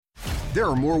There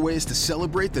are more ways to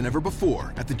celebrate than ever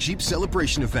before at the Jeep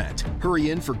Celebration event.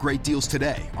 Hurry in for great deals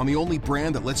today on the only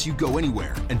brand that lets you go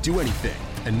anywhere and do anything.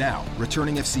 And now,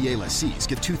 returning FCA lessees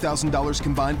get $2,000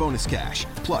 combined bonus cash,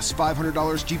 plus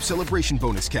 $500 Jeep Celebration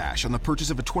bonus cash on the purchase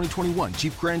of a 2021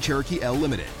 Jeep Grand Cherokee L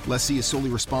Limited. Lessee is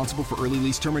solely responsible for early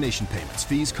lease termination payments,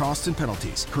 fees, costs, and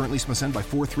penalties. Current lease must end by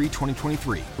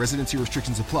 4/3/2023. Residency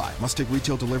restrictions apply. Must take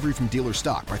retail delivery from dealer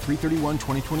stock by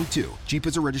 3/31/2022. Jeep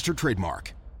is a registered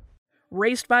trademark.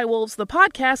 Raised by Wolves, the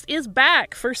podcast, is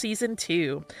back for Season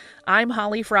 2. I'm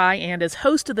Holly Fry, and as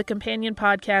host of the companion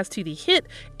podcast to the hit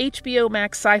HBO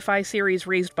Max sci-fi series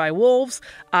Raised by Wolves,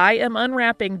 I am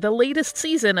unwrapping the latest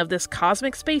season of this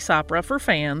cosmic space opera for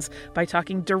fans by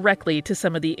talking directly to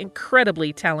some of the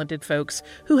incredibly talented folks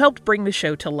who helped bring the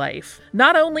show to life.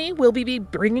 Not only will we be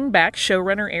bringing back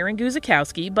showrunner Aaron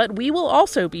Guzikowski, but we will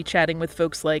also be chatting with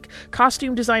folks like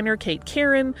costume designer Kate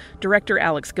Karen, director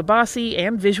Alex Gabassi,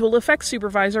 and visual effects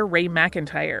supervisor Ray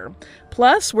McIntyre.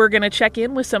 Plus, we're going to check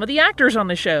in with some of the actors on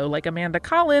the show, like Amanda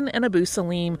Collin and Abu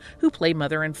Salim, who play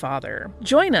mother and father.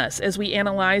 Join us as we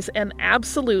analyze an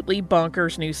absolutely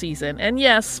bonkers new season. And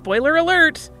yes, spoiler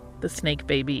alert, the snake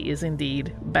baby is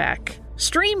indeed back.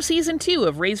 Stream Season 2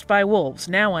 of Raised by Wolves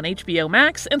now on HBO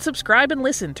Max, and subscribe and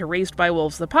listen to Raised by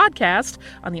Wolves the podcast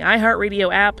on the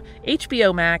iHeartRadio app,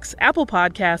 HBO Max, Apple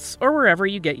Podcasts, or wherever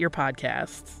you get your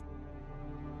podcasts.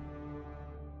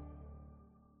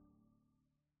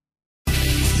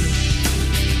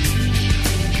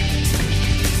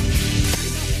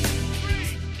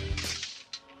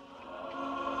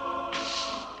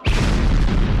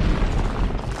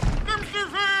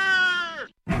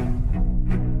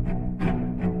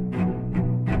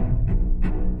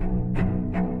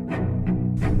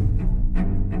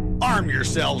 Arm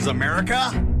yourselves,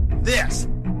 America. This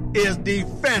is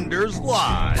Defenders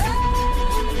Live. Here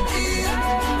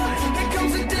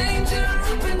comes the danger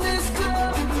up in this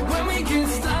club. When we get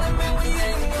started, man, we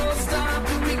ain't gonna stop.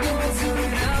 We gonna turn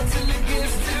it out till it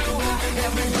gets too hot.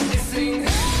 Everybody sing.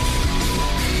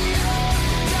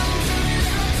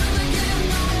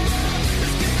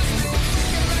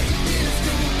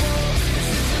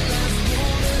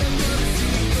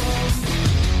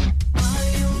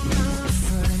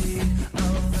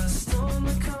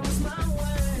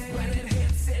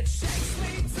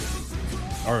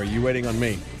 All right, you waiting on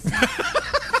me?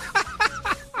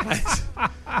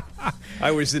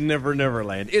 I was in Never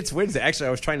Neverland. It's Wednesday. Actually,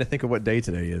 I was trying to think of what day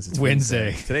today is. It's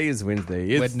Wednesday. Today is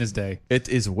Wednesday. Wednesday. It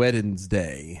is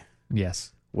Wednesday.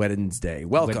 Yes. Wednesday.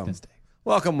 Welcome. Wednesday.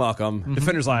 Welcome. Mm-hmm.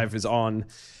 Defenders Live is on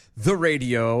the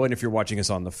radio, and if you're watching us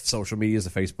on the social medias,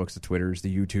 the Facebooks, the Twitters,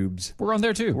 the YouTubes. We're on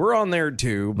there too. We're on there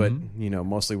too, but, you know,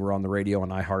 mostly we're on the radio on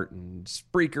iHeart and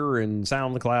Spreaker and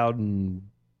SoundCloud and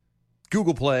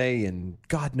Google Play, and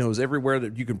God knows everywhere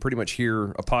that you can pretty much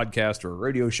hear a podcast or a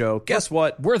radio show. Guess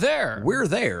what? We're there. We're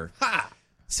there. Ha!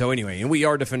 So anyway, and we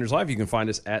are Defenders Live. You can find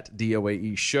us at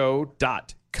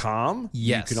doaeshow.com.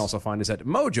 Yes. You can also find us at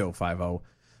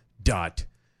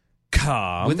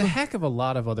mojo50.com. With a heck of a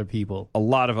lot of other people. A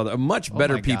lot of other, much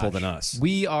better people gosh. than us.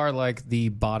 We are like the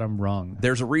bottom rung.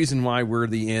 There's a reason why we're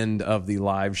the end of the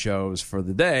live shows for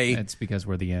the day. It's because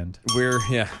we're the end.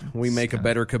 We make a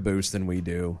better caboose than we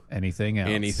do anything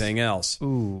else.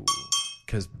 Ooh.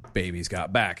 Because baby's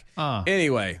got back.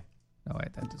 Anyway. Oh,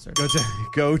 wait, that deserves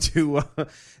Go to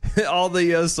all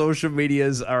the social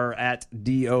medias are at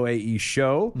DOAE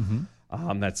Show.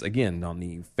 That's, again, on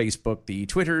the Facebook, the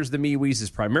Twitters, the MeWes is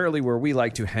primarily where we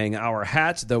like to hang our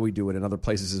hat, though we do it in other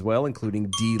places as well,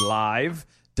 including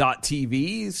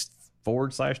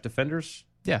DLive.tv/Defenders.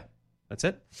 Yeah. That's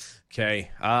it?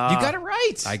 Okay. You got it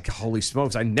right. Holy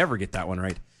smokes, I never get that one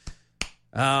right.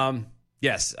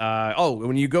 Yes.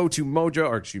 When you go to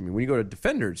when you go to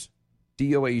Defenders,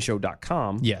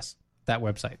 DOAEshow.com. Yes, that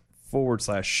website.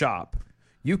 /shop,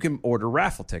 you can order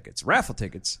raffle tickets. Raffle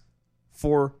tickets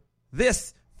for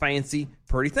this fancy,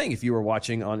 pretty thing. If you were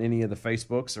watching on any of the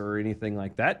Facebooks or anything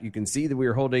like that, you can see that we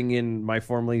are holding in my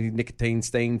formerly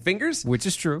nicotine-stained fingers. Which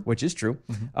is true. The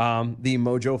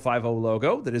Mojo 50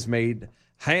 logo that is made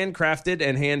handcrafted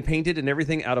and hand-painted and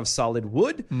everything out of solid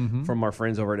wood from our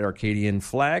friends over at Arcadian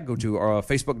Flag. Go to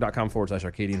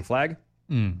facebook.com/Arcadian Flag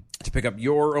to pick up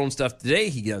your own stuff today.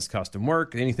 He does custom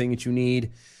work, anything that you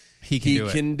need. He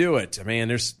can do it.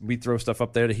 Man, we throw stuff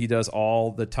up there that he does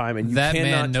all the time. And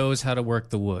man knows how to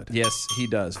work the wood. Yes, he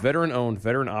does. Veteran-owned,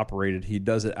 veteran-operated. He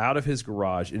does it out of his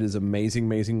garage. It is amazing,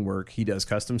 amazing work. He does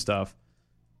custom stuff.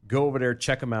 Go over there,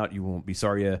 check him out. You won't be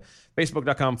sorry.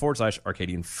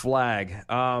 Facebook.com/Arcadian Flag.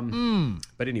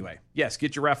 But anyway, yes,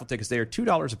 get your raffle tickets. They are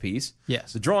 $2 a piece.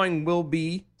 Yes. The drawing will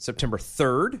be September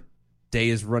 3rd. Day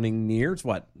is running near. It's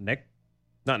what,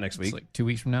 Not next week. It's like 2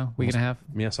 weeks from now, week and a half.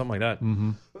 Yeah, something like that.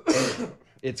 Mm-hmm.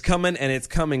 It's coming, and it's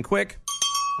coming quick.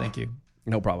 Thank you.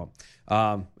 No problem.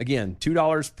 Again,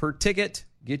 $2 per ticket.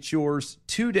 Get yours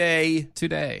today.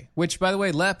 Today, which, by the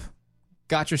way, Lep,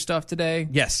 got your stuff today.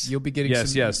 Yes. You'll be getting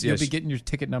Yes. You'll be getting your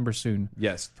ticket number soon.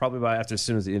 Yes, probably as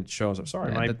soon as it shows up.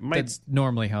 Sorry, Yeah, that's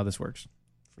normally how this works.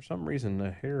 For some reason,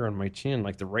 the hair on my chin,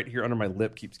 like the right here under my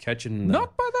lip, keeps catching.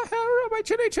 Not by the hair of my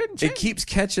chinny chin chin. It keeps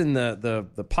catching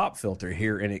the pop filter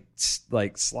here, and it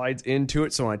like slides into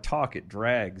it. So when I talk, it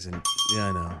drags, and yeah,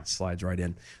 I know, it slides right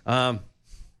in.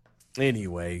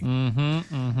 Anyway,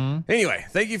 Anyway,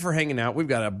 thank you for hanging out. We've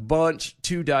got a bunch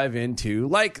to dive into,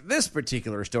 like this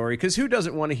particular story, because who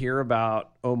doesn't want to hear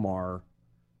about Ilhan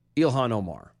Omar? Ilhan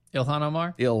Omar?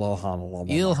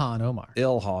 Ilhan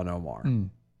Omar.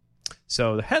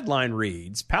 So the headline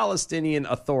reads, Palestinian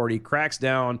Authority cracks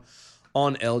down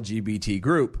on LGBT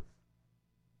group.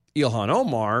 Ilhan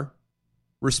Omar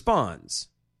responds.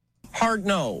 Hard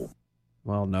no.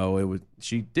 Well, no,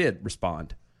 she did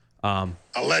respond.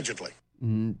 Allegedly.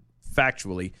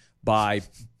 Factually, by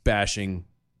bashing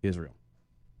Israel.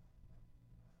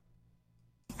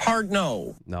 Hard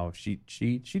no. No, she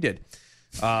did.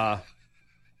 That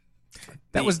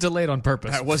was delayed on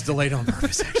purpose. That was delayed on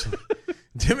purpose, actually.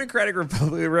 Democratic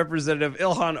Republican Representative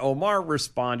Ilhan Omar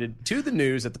responded to the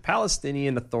news that the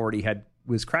Palestinian Authority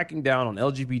was cracking down on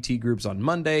LGBT groups on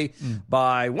Monday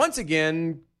by once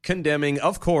again condemning,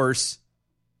 of course,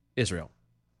 Israel.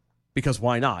 Because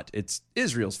why not? It's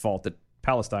Israel's fault that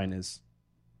Palestine is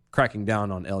cracking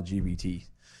down on LGBT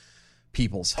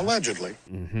peoples. Allegedly.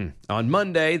 On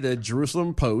Monday, the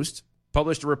Jerusalem Post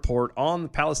published a report on the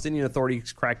Palestinian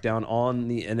Authority's crackdown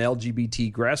on an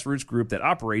LGBT grassroots group that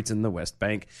operates in the West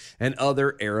Bank and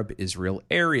other Arab Israel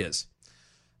areas.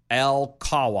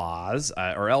 Al-Qawaz,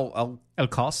 or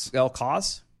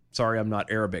Al-Qas. Sorry, I'm not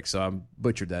Arabic, so I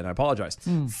butchered that, and I apologize.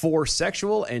 For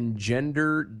sexual and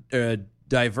gender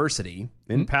diversity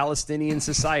in Palestinian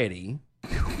society.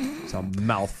 It's a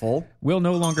mouthful. Will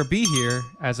no longer be here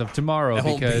as of tomorrow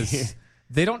because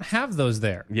they don't have those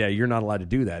there. Yeah, you're not allowed to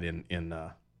do that in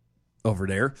over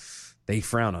there. They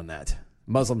frown on that.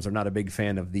 Muslims are not a big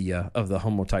fan of the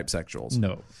homotype sexuals.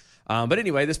 No. But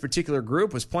anyway, this particular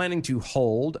group was planning to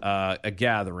hold a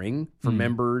gathering for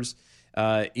members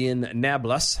in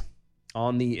Nablus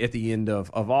at the end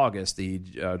of August, the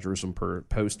Jerusalem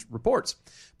Post reports.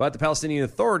 But the Palestinian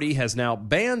Authority has now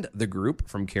banned the group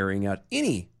from carrying out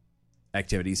any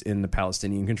activities in the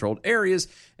Palestinian-controlled areas,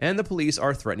 and the police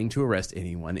are threatening to arrest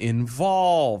anyone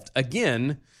involved.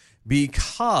 Again,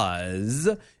 because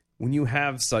when you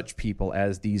have such people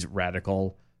as these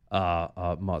radical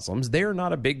Muslims, they're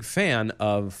not a big fan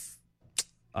of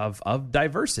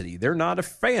diversity. They're not a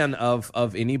fan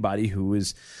of anybody who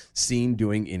is seen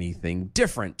doing anything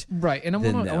different. Right. And I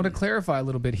want to clarify a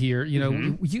little bit here. You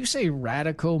know, you say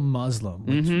radical Muslim,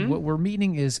 which what we're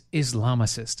meaning is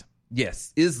Islamicist.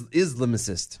 Yes,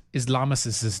 Islamicist.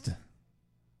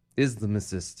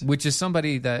 Which is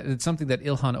something that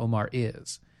Ilhan Omar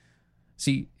is.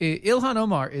 See, Ilhan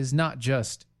Omar is not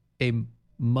just a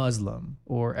Muslim,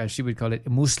 or as she would call it, a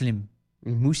Muslim.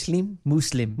 Muslim.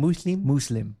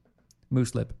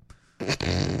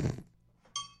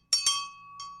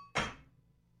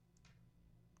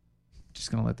 Just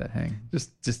gonna let that hang.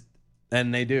 Just,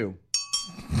 and they do.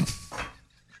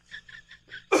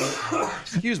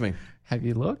 Excuse me. Have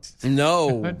you looked?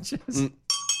 No.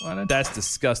 That's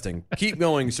disgusting. Keep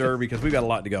going, sir, because we've got a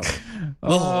lot to go.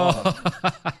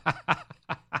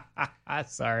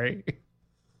 Sorry.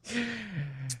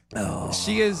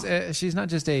 She is. She's not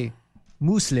just a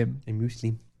Muslim.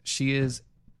 She is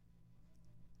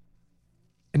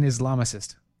an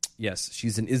Islamicist. Yes,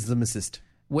 she's an Islamicist.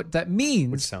 What that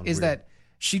means is weird. that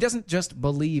she doesn't just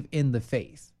believe in the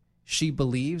faith. She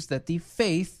believes that the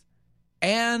faith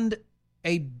and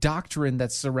a doctrine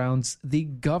that surrounds the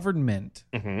government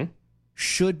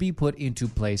should be put into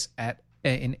place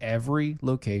in every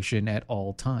location at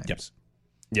all times.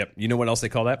 Yep. You know what else they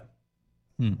call that?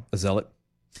 A zealot.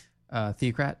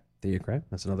 Theocrat.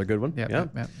 That's another good one. Yeah.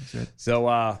 That's right.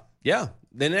 So,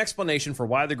 then an explanation for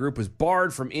why the group was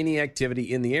barred from any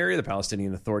activity in the area. The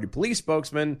Palestinian Authority police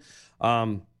spokesman,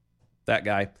 that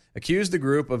guy, accused the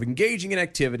group of engaging in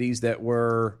activities that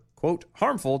were, quote,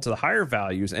 harmful to the higher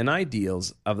values and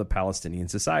ideals of the Palestinian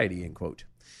society, end quote,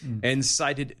 and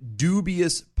cited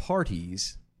dubious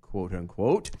parties, quote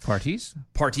unquote.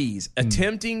 Parties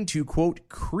attempting to, quote,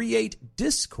 create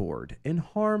discord and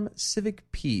harm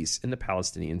civic peace in the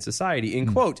Palestinian society,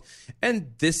 end quote.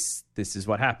 And this is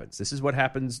what happens. This is what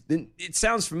happens. It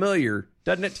sounds familiar,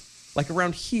 doesn't it? like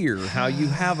around here, how you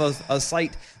have a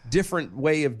slight different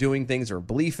way of doing things or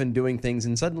belief in doing things,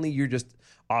 and suddenly you're just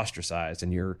ostracized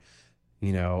and you're,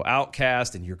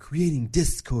 outcast, and you're creating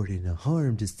discord and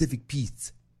harm to civic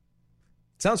peace.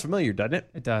 Sounds familiar, doesn't it?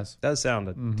 It does. Does sound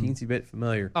a teensy bit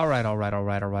familiar. All right.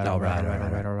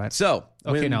 So,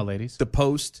 Okay, when now, ladies. the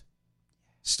Post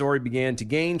story began to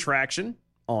gain traction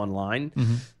online,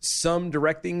 some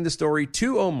directing the story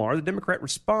to Omar, the Democrat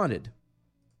responded,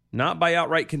 not by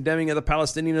outright condemning of the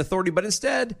Palestinian Authority, but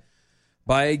instead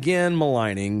by again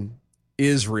maligning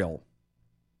Israel.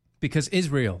 Because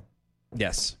Israel.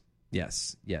 Yes.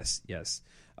 This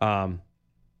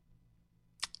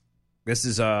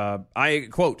is, I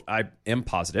quote, I am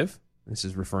positive. This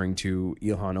is referring to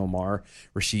Ilhan Omar,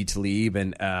 Rashid Tlaib,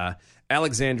 and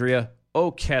Alexandria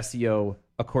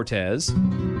Ocasio-Cortez.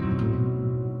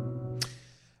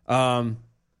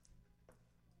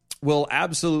 Will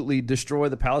absolutely destroy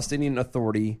the Palestinian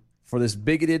Authority for this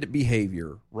bigoted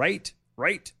behavior. Right?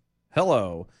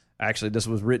 Hello. Actually, this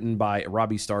was written by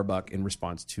Robbie Starbuck in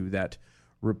response to that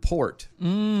report.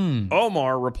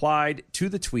 Omar replied to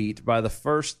the tweet by the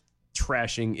first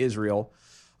trashing Israel,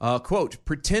 quote,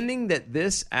 pretending that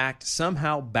this act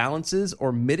somehow balances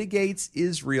or mitigates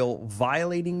Israel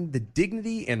violating the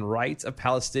dignity and rights of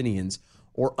Palestinians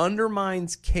or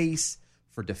undermines case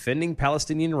for defending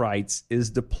Palestinian rights is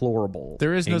deplorable.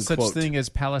 There is no End such quote. thing as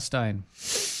Palestine.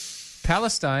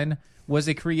 Palestine was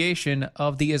a creation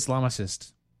of the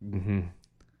Islamicists.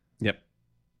 Yep.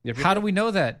 How do we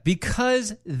know that?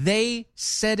 Because they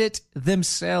said it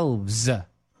themselves.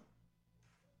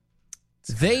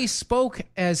 They spoke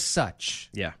as such.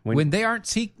 Yeah. When they aren't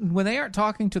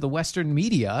talking to the Western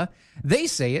media, they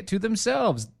say it to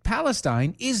themselves.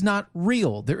 Palestine is not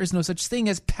real. There is no such thing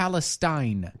as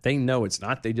Palestine. They know it's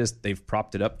not. They've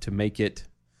propped it up to make it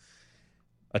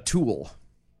a tool.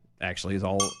 Actually, is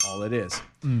all it is.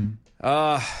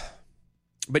 But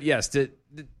yes,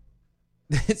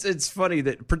 it's funny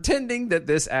that pretending that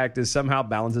this act is somehow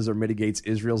balances or mitigates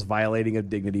Israel's violating of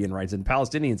dignity and rights in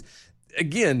Palestinians.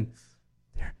 Again,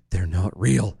 they're not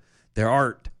real. There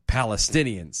aren't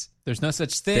Palestinians. There's no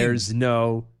such thing. There's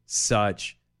no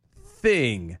such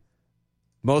thing.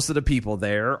 Most of the people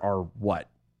there are what?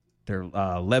 They're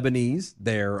Lebanese.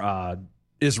 They're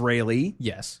Israeli.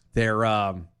 Yes.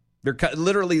 They're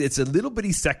literally, it's a little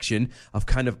bitty section of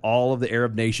kind of all of the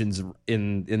Arab nations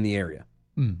in the area.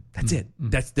 That's it.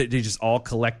 They just all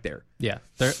collect there. Yeah.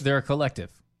 They're a collective.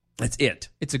 That's it.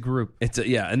 It's a group.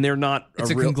 And they're not. It's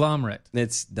a conglomerate.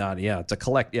 It's not. Yeah, it's a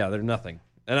collect. Yeah, they're nothing.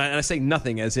 And I say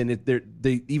nothing as in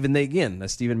again,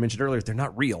 as Stephen mentioned earlier, they're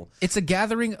not real. It's a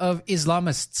gathering of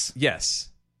Islamists. Yes,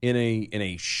 in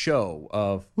a show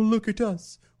of, well, look at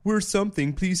us, we're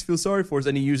something. Please feel sorry for us.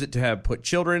 And they use it to have put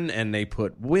children, and they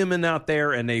put women out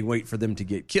there, and they wait for them to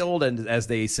get killed, and as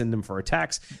they send them for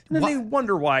attacks, and then they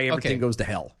wonder why everything goes to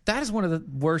hell. That is one of the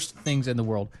worst things in the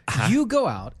world. You go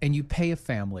out and you pay a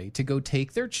family to go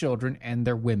take their children and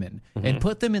their women and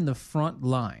put them in the front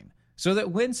line so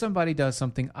that when somebody does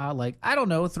something like, I don't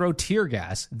know, throw tear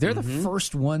gas, they're the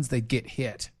first ones that get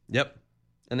hit. Yep.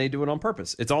 And they do it on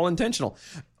purpose. It's all intentional.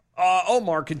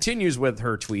 Omar continues with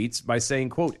her tweets by saying,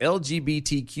 quote,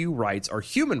 LGBTQ rights are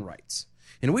human rights,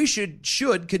 and we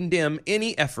should condemn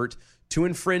any effort to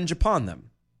infringe upon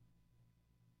them.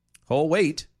 Oh,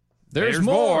 wait. There's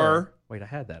more. Wait, I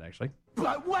had that, actually.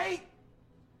 But wait,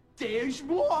 there's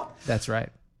more. That's right.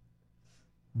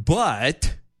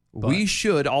 But we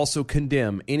should also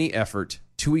condemn any effort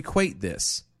to equate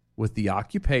this with the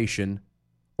occupation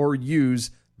or use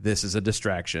this as a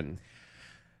distraction.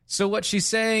 So what she's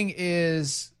saying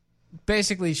is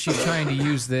basically she's trying to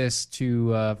use this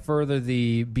to further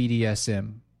the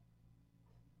BDSM.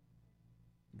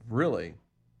 Really?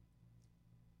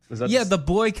 Yeah, the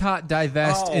boycott,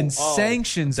 divest, and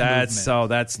sanctions movement.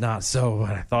 That's not so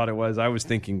what I thought it was. I was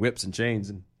thinking whips and chains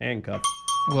and handcuffs.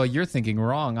 Well, you're thinking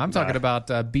wrong. I'm talking about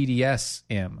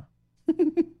BDSM.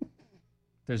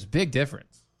 There's a big difference.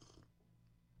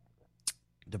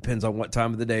 Depends on what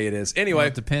time of the day it is. Anyway. Well,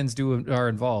 it depends who are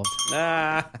involved.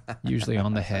 Usually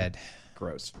on the head.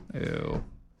 Gross. Ew.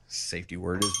 Safety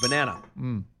word is banana.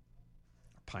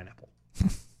 Pineapple.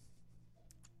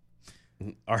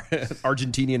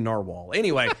 Argentinian narwhal.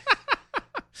 Anyway.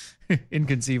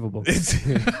 Inconceivable.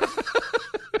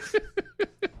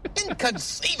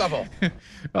 Inconceivable.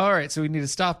 All right, so we need to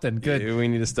stop then. Good. Yeah, we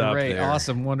need to stop Great, there.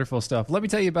 awesome, wonderful stuff. Let me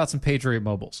tell you about some Patriot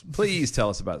Mobiles. Please tell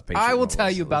us about Patriot I will Mobiles.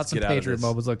 tell you about Let's some get out of Patriot this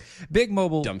Mobiles. Look, Big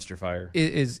Mobile dumpster fire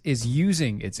is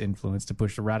using its influence to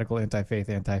push the radical anti-faith,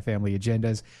 anti-family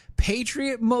agendas.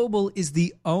 Patriot Mobile is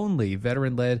the only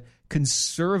veteran-led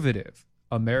conservative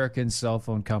American cell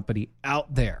phone company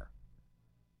out there.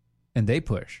 And they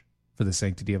push for the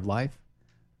sanctity of life,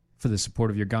 for the support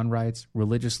of your gun rights,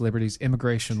 religious liberties,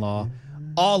 immigration law,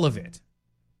 all of it.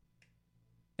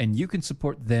 And you can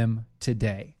support them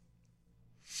today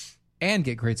and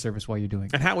get great service while you're doing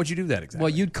it. And how would you do that exactly?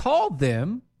 Well, you'd call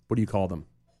them. What do you call them?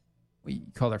 You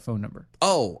call their phone number.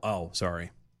 Oh,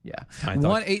 sorry. Yeah. I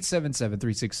thought-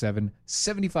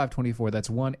 1-877-367-7524. That's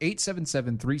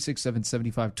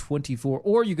 1-877-367-7524.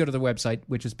 Or you go to the website,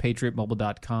 which is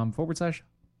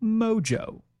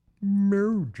patriotmobile.com/mojo.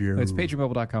 Mojo. It's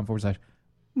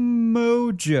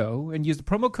patriotmobile.com/mojo. And use the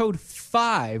promo code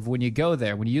 5 when you go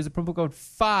there. When you use the promo code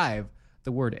 5,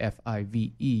 the word FIVE,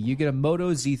 you get a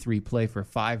Moto Z3 Play for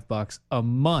 $5 a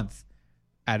month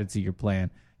added to your plan.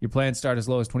 Your plans start as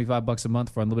low as $25 a month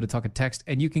for unlimited talk and text,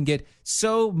 and you can get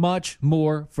so much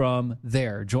more from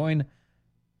there. Join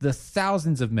the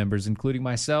thousands of members, including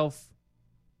myself.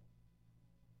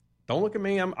 Don't look at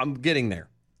me. I'm getting there.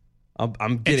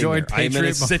 I'm getting join there. I'm in a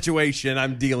Patriot Mo- situation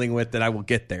I'm dealing with that I will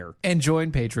get there. And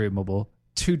join Patriot Mobile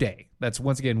today. That's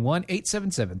once again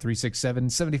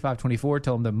 1-877-367-7524.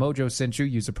 Tell them that Mojo sent you.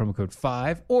 Use the promo code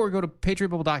 5. Or go to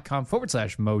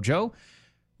patriotmobile.com/mojo.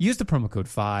 Use the promo code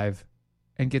 5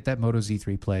 and get that Moto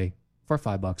Z3 Play for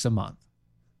 $5 a month.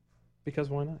 Because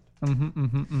why not?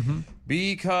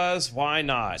 Because why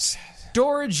not?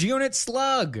 Storage Unit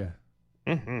Slug.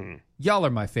 Y'all are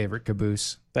my favorite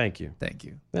caboose. Thank you. Thank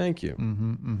you. Thank you.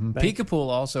 Peekapool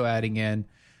also adding in,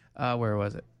 where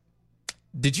was it?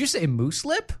 Did you say moose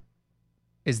lip?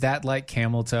 Is that like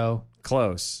camel toe?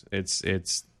 Close. It's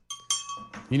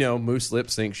moose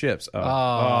lips sink ships.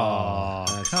 Oh,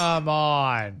 come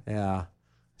on. Yeah.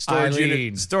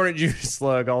 Eileen. Storage Unit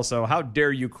Slug also. How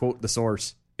dare you quote the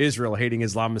source? Israel hating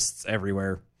Islamists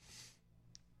everywhere.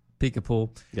 Peekapool.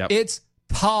 Yep. It's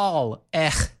Paul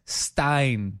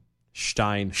Stein.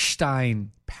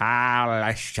 Stein.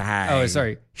 Palestine. Oh,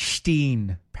 sorry.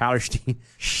 Steen. Palestine.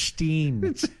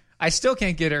 Steen. I still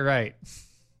can't get it right.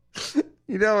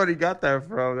 You know what he got that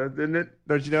from, didn't it?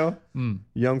 Don't you know?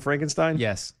 Young Frankenstein?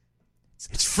 Yes.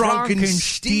 It's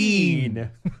Frankenstein.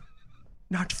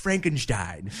 Not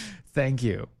Frankenstein. Thank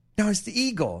you. No, it's the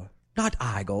eagle, not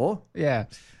Igel. Yeah.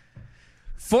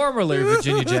 Formerly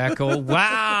Virginia Jackal.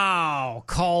 Wow.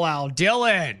 Call out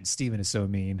Dylan. Steven is so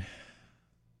mean.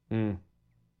 What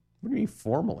do you mean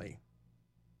formally?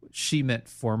 She meant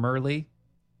formerly,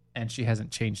 and she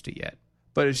hasn't changed it yet.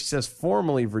 But she says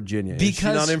formerly Virginia. Is she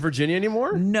Because- not in Virginia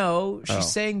anymore? No, she's Oh.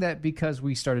 saying that because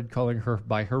we started calling her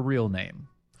by her real name.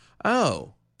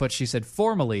 Oh. But she said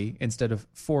formally instead of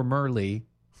formerly,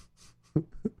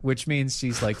 which means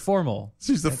she's like formal.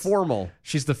 She's the formal.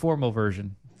 She's the formal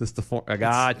version. This the I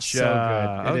gotcha.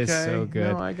 so good. It is Okay. so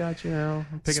good. No, I got you now.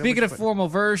 I'm picking up Speaking what of you formal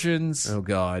versions, put- Oh,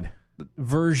 God.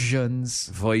 versions,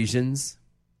 Versions.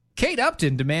 Kate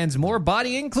Upton demands more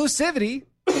body inclusivity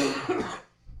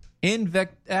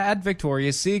at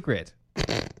Victoria's Secret.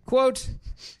 Quote,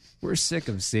 "We're sick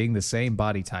of seeing the same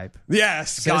body type."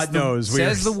 Yes, God knows.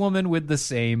 Says the woman with the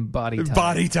same body type.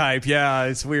 Body type, yeah,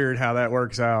 it's weird how that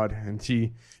works out. And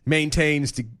she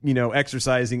maintains to,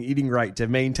 exercising, eating right to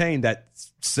maintain that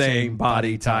same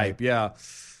body type. Yeah,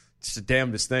 it's the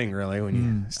damnedest thing, really, when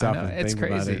you stop I know, and it's think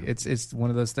about crazy. it. It's one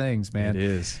of those things, man. It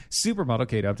is. Supermodel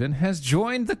Kate Upton has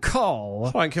joined the call.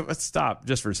 Hold on, let's stop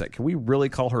just for a sec. Can we really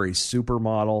call her a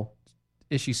supermodel?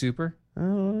 Is she super?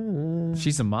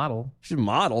 She's a model. She's a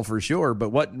model for sure, but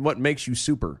what makes you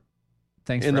super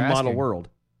Thanks in for the model asking. world?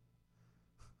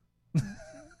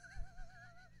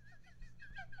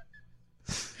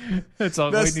 That's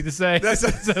all we need to say.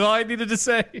 That's all I needed to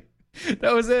say.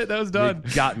 That was it. That was done.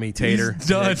 It got me, Tater. He's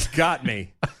done. It got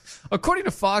me. According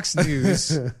to Fox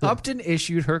News, Upton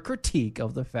issued her critique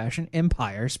of the fashion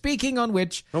empire, speaking on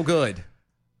which, Oh, good.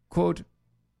 quote,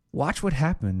 "Watch what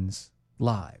happens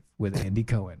live with Andy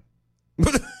Cohen."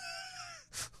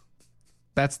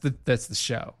 That's the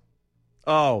show.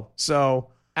 Oh, so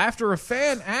After a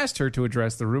fan asked her to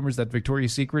address the rumors that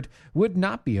Victoria's Secret would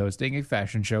not be hosting a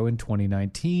fashion show in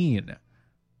 2019.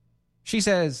 She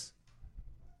says,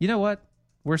 "You know what?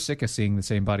 We're sick of seeing the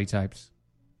same body types.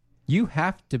 You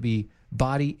have to be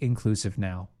body inclusive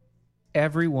now.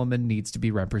 Every woman needs to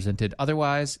be represented.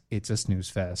 Otherwise, it's a snooze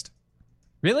fest."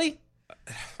 Really?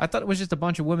 I thought it was just a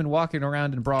bunch of women walking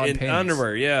around in bra and in pants.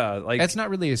 underwear, yeah, like That's not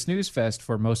really a snooze fest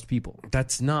for most people.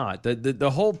 that's not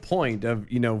the whole point of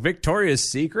Victoria's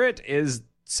Secret is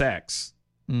sex.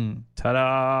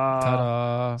 Ta-da!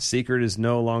 Ta-da. Secret is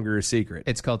no longer a secret.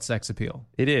 It's called sex appeal.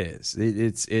 It is.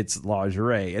 It's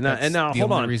lingerie. And That's now the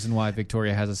hold only on. reason why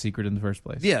Victoria has a secret in the first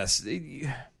place. Yes, The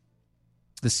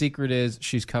secret is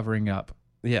she's covering up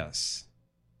yes.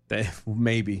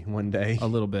 Maybe one day. a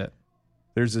little bit.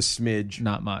 There's a smidge.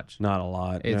 Not much. Not a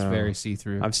lot. It's no. very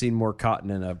see-through. I've seen more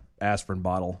cotton in a aspirin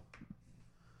bottle.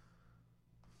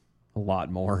 A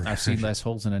lot more. I've seen less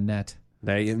holes in a net.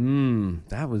 That's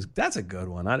a good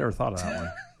one. I never thought of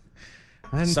that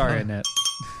one. Sorry, Annette.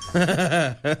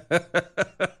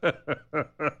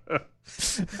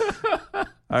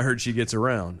 I heard she gets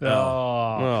around.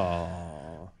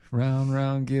 Oh. Round,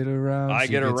 round, get around. I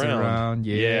she get gets around.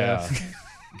 Yeah.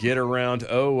 Get around.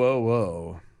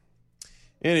 Oh.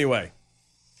 Anyway.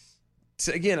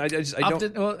 So again, I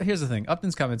don't. Well, here's the thing.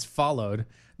 Upton's comments followed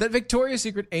that Victoria's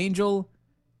Secret angel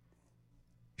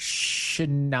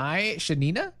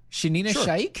Shanina Sure.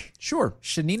 Shaikh? Sure.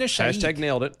 Shanina Shaikh. Hashtag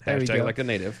nailed it. There we Hashtag go. like a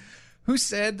native. Who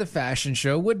said the fashion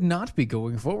show would not be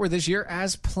going forward this year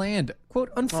as planned.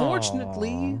 Quote,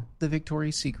 unfortunately, the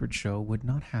Victoria's Secret show would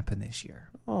not happen this year.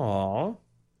 Aw.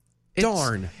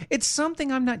 Darn. It's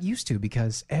something I'm not used to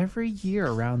because every year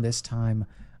around this time,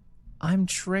 I'm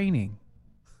training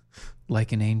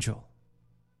like an angel.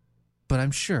 But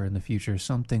I'm sure in the future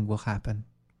something will happen,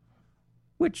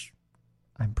 which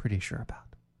I'm pretty sure about.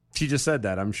 She just said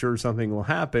that. I'm sure something will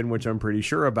happen, which I'm pretty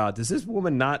sure about. Does this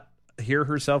woman not hear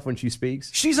herself when she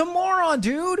speaks? She's a moron,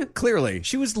 dude. Clearly.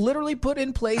 She was literally put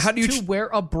in place How do you to wear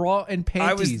a bra and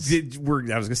panties. I was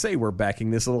going to say, we're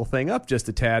backing this little thing up just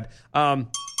a tad.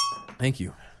 Thank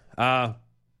you.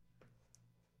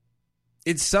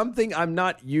 It's something I'm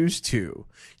not used to.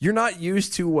 You're not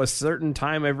used to a certain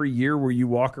time every year where you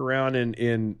walk around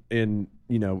in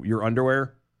your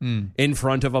underwear in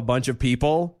front of a bunch of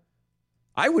people.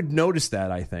 I would notice that,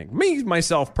 I think. Me,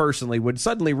 myself, personally, would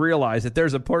suddenly realize that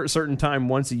there's a certain time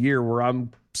once a year where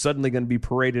I'm suddenly going to be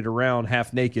paraded around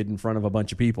half naked in front of a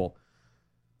bunch of people.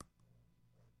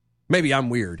 Maybe I'm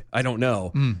weird. I don't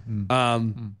know.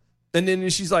 And then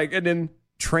she's like, and then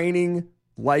training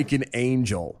like an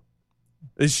angel.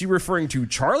 Is she referring to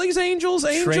Charlie's Angels?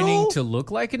 Training to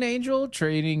look like an angel?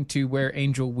 Training to wear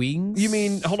angel wings? You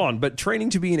mean, hold on, but training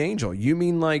to be an angel. You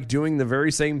mean like doing the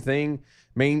very same thing,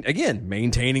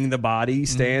 maintaining the body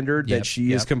standard that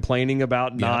she is complaining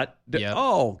about not...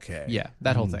 Oh, okay. Yeah,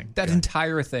 that whole thing. That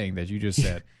entire thing that you just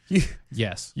said.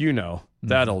 Yes. You know,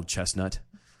 that old chestnut.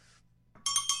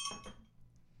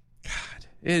 God,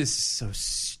 it is so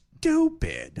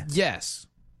stupid. Yes.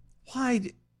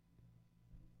 Why...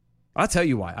 I'll tell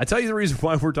you why. I'll tell you the reason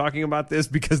why we're talking about this,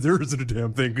 because there isn't a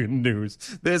damn thing in news.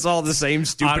 It's all the same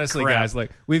stupid Honestly, crap. guys, look,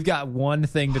 we've got one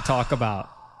thing to talk about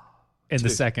in the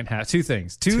second half. Two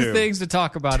things. Two things to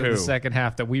talk about in the second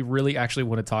half that we really actually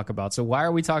want to talk about. So why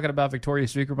are we talking about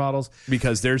Victoria's Secret models?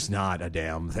 Because there's not a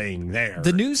damn thing there.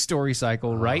 The news story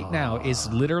cycle right now is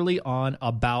literally on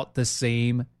about the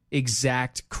same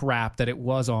exact crap that it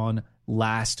was on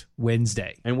last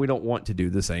Wednesday. And we don't want to do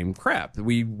the same crap.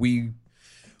 We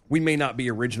may not be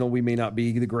original. We may not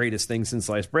be the greatest thing since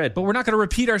sliced bread. But we're not going to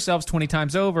repeat ourselves 20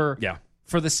 times over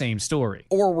for the same story.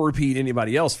 Or repeat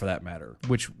anybody else for that matter.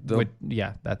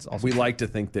 That's also we true. like to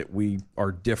think that we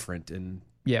are different. And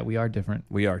yeah, we are different.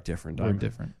 We are different. We're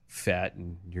different. Fat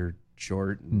and you're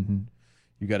short and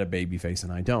you got a baby face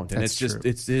and I don't. And That's it's just, true.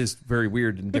 it is very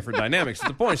weird and different dynamics. But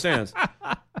the point stands.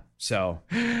 So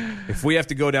if we have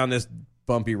to go down this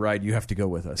bumpy ride, you have to go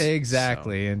with us.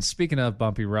 Exactly. And speaking of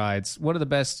bumpy rides, one of the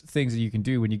best things that you can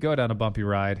do when you go down a bumpy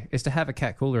ride is to have a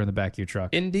cat cooler in the back of your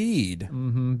truck. Indeed.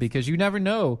 Because you never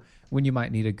know when you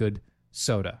might need a good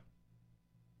soda.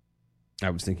 I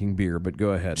was thinking beer, but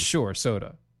go ahead. Sure,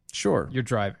 soda. Sure. You're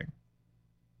driving.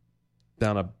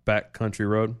 Down a back country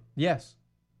road? Yes.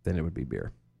 Then it would be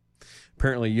beer.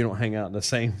 Apparently you don't hang out in the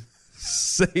same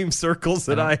circles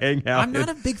that I hang out I'm not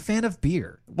a big fan of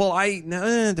beer. Well,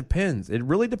 it depends. It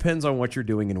really depends on what you're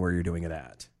doing and where you're doing it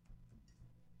at.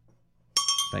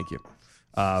 Thank you.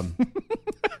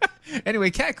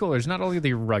 Anyway, cat coolers, not only are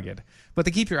they rugged, but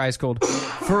they keep your ice cold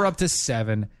for up to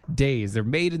 7 days. They're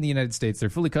made in the United States.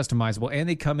 They're fully customizable, and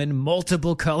they come in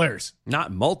multiple colors.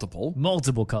 Not multiple.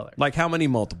 Multiple colors. Like how many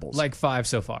multiples? Like 5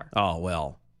 so far. Oh,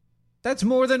 well. That's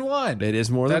more than one. It is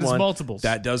more than That is one. multiples.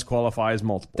 That does qualify as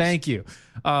multiples. Thank you.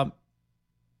 But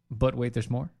wait, there's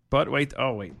more. But wait.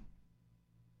 Oh, wait.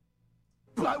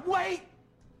 But wait,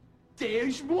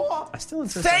 there's more. I still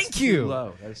insist Thank that's you. Too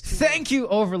low. That is too Thank you,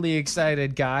 overly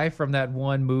excited guy from that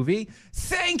one movie.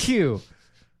 Thank you.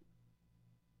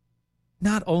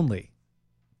 Not only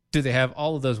do they have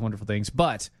all of those wonderful things,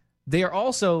 but they are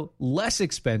also less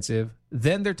expensive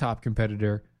than their top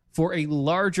competitor for a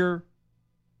larger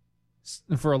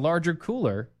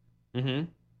cooler. Mm-hmm.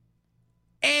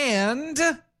 And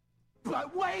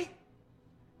But wait,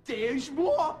 there's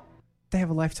more. they have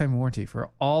a lifetime warranty for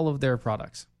all of their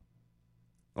products.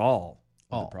 All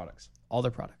All. the products. All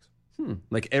their products.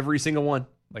 Like every single one.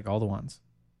 Like all the ones.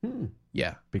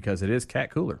 Yeah. Because it is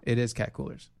cat cooler. It is cat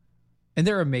coolers. And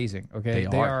they're amazing, okay?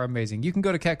 They are. are amazing. You can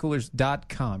go to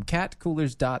catcoolers.com.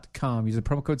 Catcoolers.com. Use the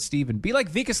promo code Steven. Be like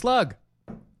Vika Slug,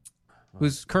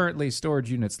 who's currently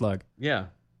storage unit slug. Yeah.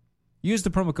 Use the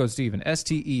promo code Steven,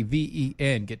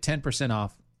 STEVEN. Get 10%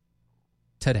 off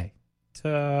today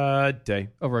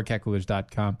over at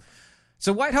catcoolers.com.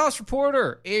 So, White House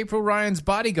reporter April Ryan's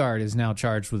bodyguard is now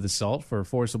charged with assault for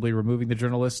forcibly removing the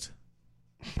journalist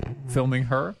filming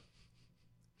her.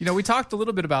 You know, we talked a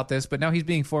little bit about this, but now he's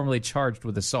being formally charged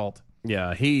with assault.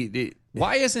 Yeah,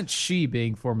 Why isn't she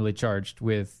being formally charged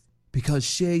with because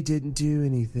Shay didn't do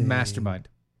anything. mastermind?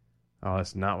 Oh,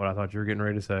 that's not what I thought you were getting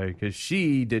ready to say. Because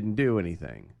she didn't do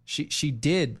anything. She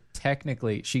did,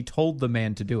 technically. She told the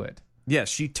man to do it. Yes,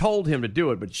 she told him to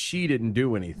do it, but she didn't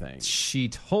do anything. She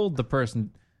told the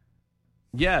person.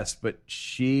 Yes, but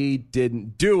she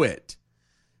didn't do it.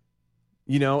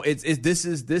 You know, this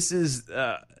is the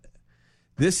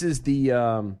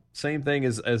same thing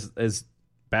as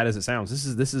bad as it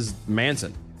sounds. This is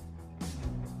Manson.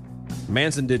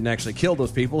 Manson didn't actually kill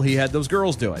those people. He had those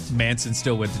girls do it. Manson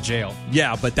still went to jail.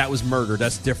 Yeah, but that was murder.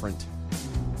 That's different.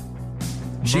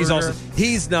 He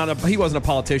wasn't a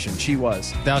politician. She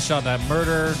was. Thou shalt not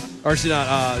murder. Or she's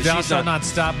not. Thou shalt not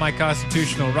stop my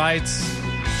constitutional rights.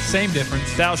 Same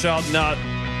difference. Thou shalt not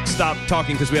stop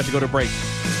talking because we have to go to break.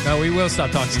 No, we will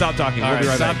stop talking. Stop talking. All We'll be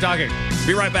right stop back. talking.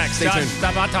 Be right back. Stay tuned.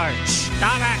 Stop talking.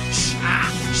 Stop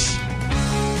it.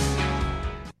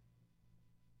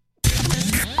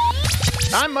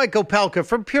 I'm Michael Pelka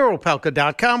from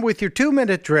PureOpelka.com with your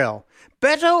 2-minute drill.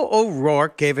 Beto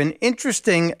O'Rourke gave an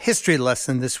interesting history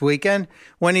lesson this weekend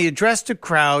when he addressed a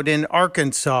crowd in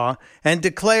Arkansas and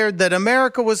declared that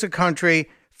America was a country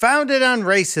founded on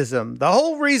racism. The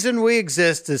whole reason we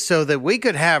exist is so that we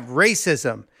could have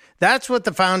racism. That's what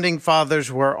the founding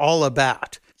fathers were all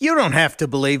about. You don't have to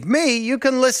believe me. You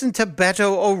can listen to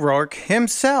Beto O'Rourke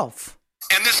himself.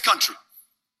 And this country,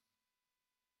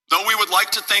 though we would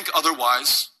like to think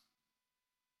otherwise,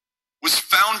 was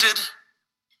founded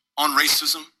on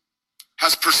racism,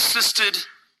 has persisted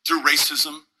through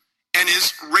racism, and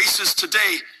is racist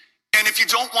today. And if you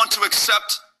don't want to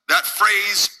accept that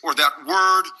phrase or that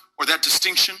word or that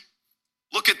distinction,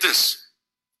 look at this.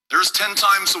 There is 10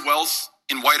 times the wealth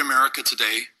in white America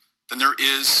today than there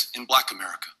is in black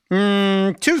America.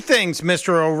 Two things,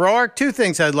 Mr. O'Rourke. Two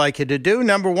things I'd like you to do.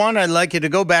 Number one, I'd like you to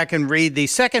go back and read the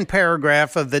second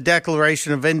paragraph of the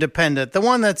Declaration of Independence, the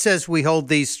one that says we hold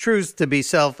these truths to be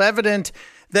self-evident,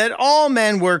 that all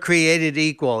men were created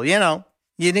equal. You know,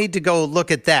 you need to go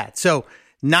look at that. So,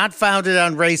 not founded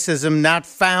on racism, not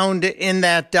found in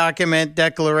that document,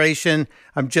 declaration,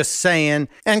 I'm just saying.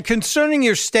 And concerning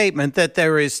your statement that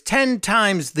there is 10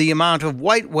 times the amount of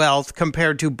white wealth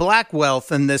compared to black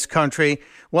wealth in this country,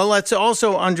 well, let's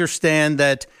also understand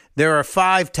that there are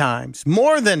 5 times,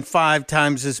 more than 5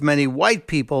 times as many white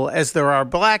people as there are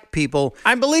black people.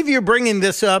 I believe you're bringing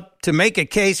this up to make a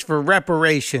case for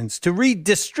reparations, to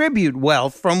redistribute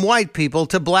wealth from white people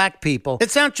to black people.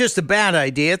 It's not just a bad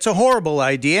idea, it's a horrible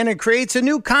idea, and it creates a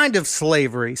new kind of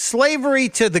slavery. Slavery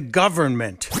to the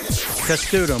government.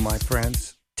 Testudo, my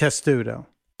friends. Testudo.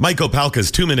 Mike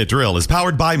Opalka's 2-minute drill is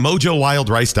powered by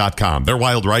MojoWildRice.com. Their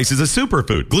wild rice is a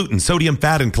superfood, gluten, sodium,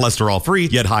 fat, and cholesterol-free,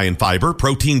 yet high in fiber,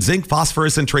 protein, zinc,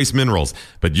 phosphorus, and trace minerals.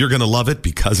 But you're going to love it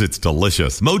because it's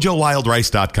delicious.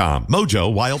 MojoWildRice.com.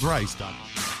 MojoWildRice.com.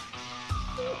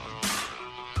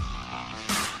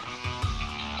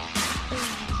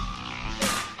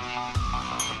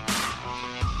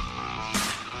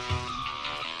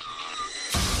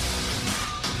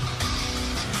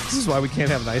 This is why we can't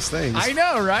have nice things. I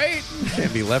know, right?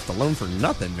 Can't be left alone for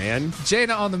nothing, man.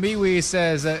 Jaina on the MeWe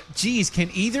says, geez, can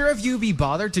either of you be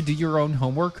bothered to do your own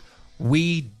homework?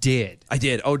 We did. I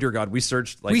did. Oh, dear God. We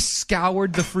searched. We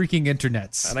scoured the freaking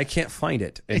internets. And I can't find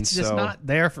it. And it's just not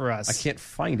there for us. I can't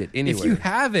find it anywhere. If you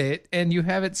have it and you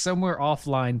have it somewhere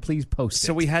offline, please post it.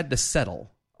 So we had to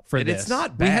settle. For and this. It's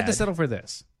not bad. We had to settle for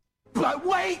this. But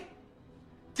wait,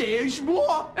 there's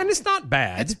more. And it's not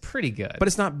bad. It's pretty good. But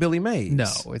it's not Billy Mays.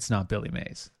 No, it's not Billy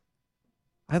Mays.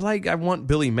 I want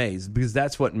Billy Mays because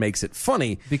that's what makes it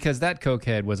funny. Because that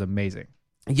cokehead was amazing.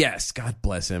 Yes, God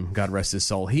bless him. God rest his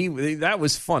soul. That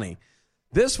was funny.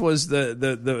 This was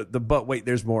the but wait,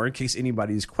 there's more. In case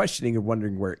anybody's questioning or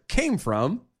wondering where it came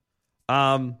from,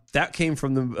 that came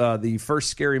from the first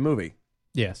Scary Movie.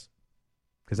 Yes,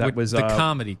 because that was the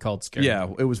comedy called Scary. Yeah,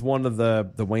 Movie. it was one of the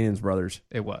Wayans brothers.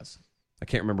 It was. I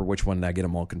can't remember which one. I get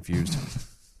them all confused.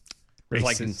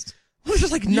 Racist.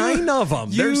 There's like 9 of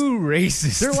them.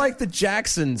 Racist. They're like the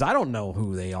Jacksons. I don't know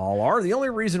who they all are. The only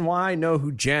reason why I know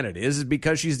who Janet is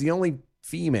because she's the only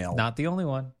female. Not the only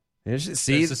one.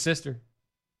 See, There's a sister.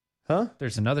 huh?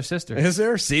 There's another sister. Is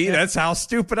there? See, that's how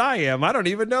stupid I am. I don't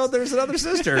even know there's another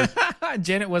sister.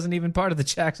 Janet wasn't even part of the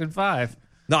Jackson 5.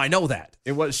 No, I know that.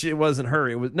 It wasn't her.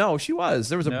 It was no, she was.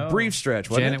 There was a brief stretch.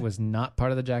 Wasn't Janet it? was not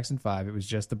part of the Jackson 5. It was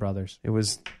just the brothers. It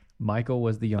was. Michael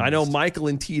was the youngest. I know Michael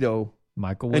and Tito.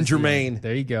 Michael was and the Jermaine. youngest.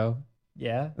 There you go.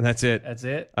 Yeah. And that's it. That's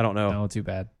it. I don't know. No, too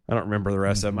bad. I don't remember the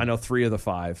rest of them. I know 3 of the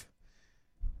 5.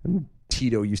 And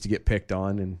Tito used to get picked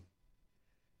on, and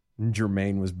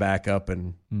Jermaine was back up,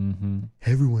 and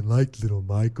everyone liked little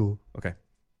Michael. Okay.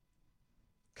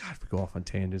 God, we go off on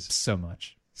tangents so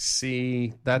much.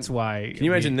 See, that's why. Can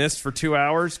you imagine this for 2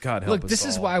 hours? God help us. Look, this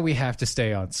is why we have to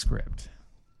stay on script.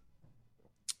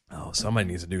 Oh, somebody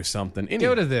needs to do something.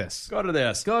 Go to this. Go to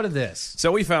this. Go to this.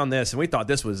 So we found this, and we thought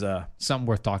this was something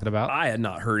worth talking about. I had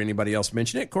not heard anybody else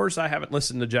mention it. Of course, I haven't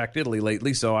listened to Jack Diddley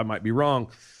lately, so I might be wrong.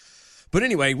 But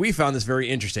anyway, we found this very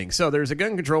interesting. So there's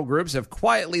gun control groups have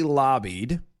quietly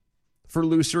lobbied for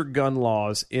looser gun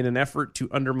laws in an effort to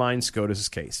undermine SCOTUS's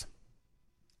case.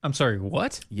 I'm sorry,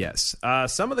 what? Yes.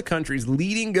 Some of the country's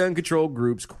leading gun control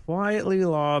groups quietly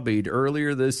lobbied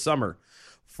earlier this summer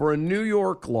for a New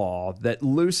York law that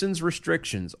loosens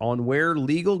restrictions on where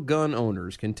legal gun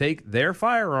owners can take their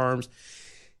firearms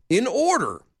in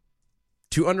order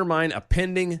to undermine a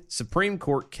pending Supreme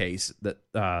Court case that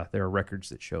there are records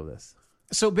that show this.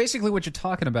 So basically what you're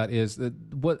talking about is that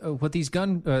what these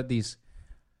gun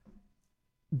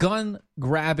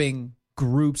grabbing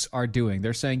groups are doing.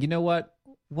 They're saying, you know what?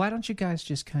 Why don't you guys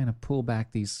just kind of pull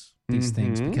back these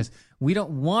things? Because we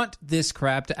don't want this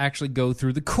crap to actually go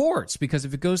through the courts. Because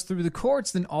if it goes through the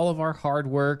courts, then all of our hard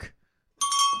work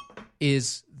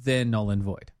is then null and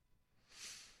void.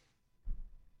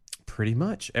 Pretty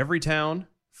much. Everytown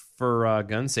for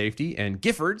gun safety and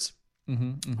Giffords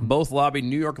both lobbied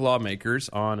New York lawmakers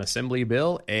on Assembly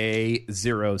Bill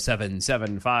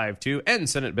A07752 and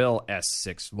Senate Bill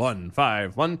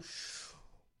S6151,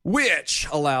 which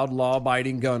allowed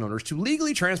law-abiding gun owners to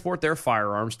legally transport their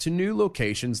firearms to new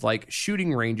locations like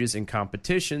shooting ranges and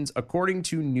competitions, according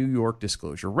to New York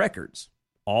disclosure records.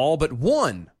 All but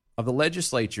one of the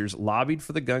legislatures lobbied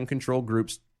for the gun control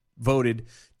groups voted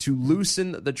to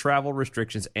loosen the travel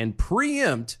restrictions and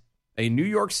preempt a New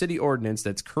York City ordinance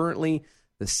that's currently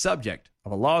the subject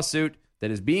of a lawsuit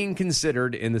that is being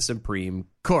considered in the Supreme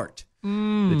Court.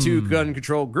 The two gun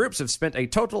control groups have spent a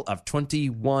total of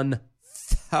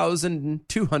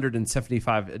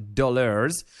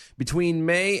 $21,275 between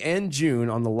May and June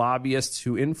on the lobbyists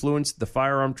who influenced the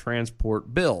firearm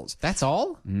transport bills. That's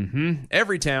all?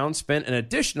 Everytown spent an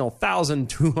additional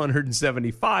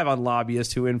 $1,275 on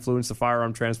lobbyists who influenced the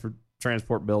firearm transport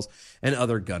bills and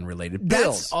other gun-related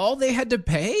bills. That's all they had to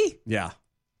pay? Yeah.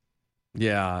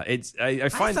 Yeah, it's. I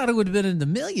thought it would have been in the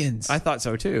millions. I thought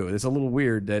so too. It's a little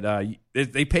weird that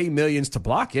they pay millions to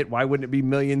block it. Why wouldn't it be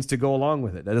millions to go along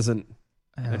with it? That doesn't.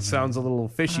 That sounds a little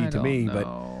fishy to me. But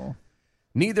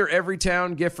neither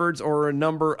Everytown, Giffords, or a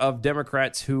number of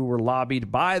Democrats who were lobbied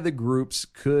by the groups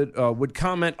would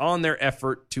comment on their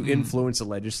effort to influence the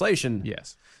legislation.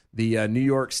 Yes, the New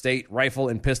York State Rifle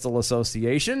and Pistol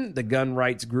Association, the gun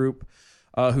rights group,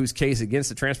 whose case against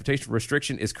the transportation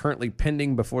restriction is currently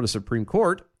pending before the Supreme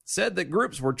Court, said that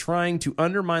groups were trying to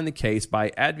undermine the case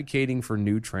by advocating for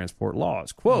new transport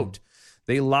laws. Quote,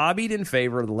 they lobbied in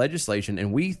favor of the legislation,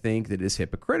 and we think that it is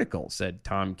hypocritical, said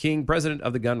Tom King, president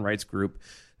of the gun rights group,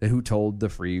 who told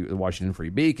the Washington Free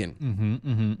Beacon.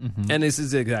 And this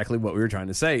is exactly what we were trying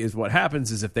to say, is what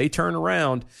happens is if they turn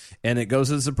around and it goes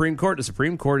to the Supreme Court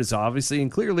is obviously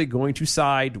and clearly going to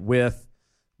side with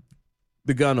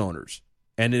the gun owners.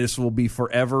 And this will be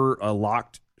forever a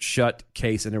locked, shut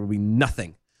case, and there will be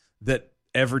nothing that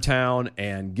Evertown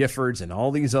and Giffords and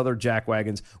all these other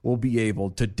jackwagons will be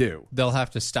able to do. They'll have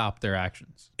to stop their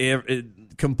actions.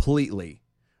 Completely.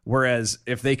 Whereas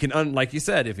if they can, like you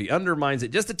said, if he undermines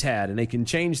it just a tad and they can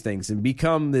change things and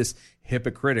become this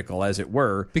hypocritical, as it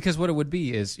were. Because what it would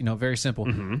be is, very simple.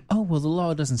 Oh, well, the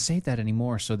law doesn't say that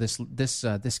anymore, so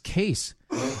this case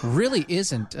really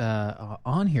isn't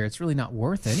on here. It's really not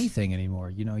worth anything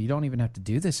anymore. You don't even have to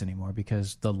do this anymore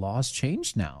because the law's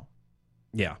changed now.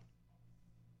 Yeah.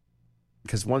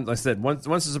 Because once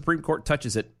the Supreme Court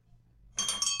touches it,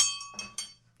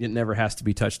 it never has to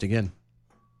be touched again.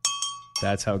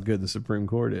 That's how good the Supreme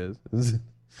Court is.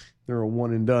 They're a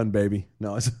one and done, baby.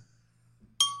 No, it's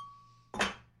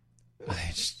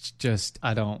just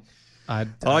all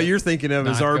you're thinking of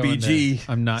is RBG.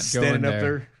 I'm not standing going up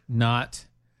there. Not.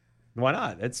 Why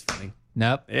not? It's funny.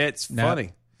 Nope. It's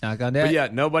funny. Not gonna do it. But yeah,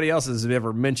 nobody else has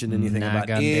ever mentioned anything about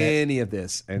any of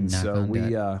this, and so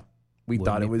we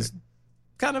thought it was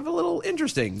kind of a little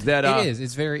interesting. That It is.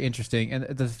 It's very interesting.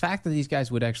 And the fact that these guys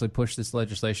would actually push this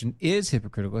legislation is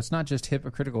hypocritical. It's not just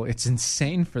hypocritical. It's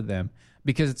insane for them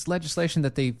because it's legislation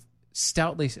that they've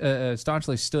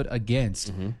staunchly stood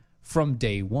against from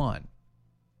day one.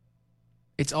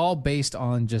 It's all based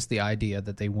on just the idea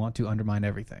that they want to undermine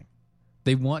everything.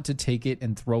 They want to take it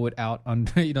and throw it out on,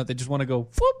 they just want to go,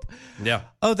 whoop. Yeah.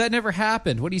 Oh, that never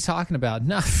happened. What are you talking about?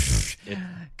 No.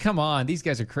 Come on. These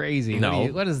guys are crazy. No.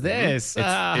 What is this?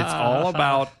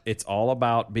 It's all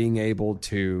about being able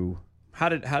to, how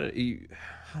did he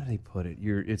put it?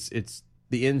 It's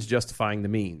the ends justifying the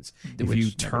means. If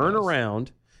you turn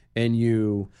around and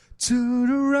you turn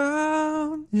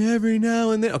around every now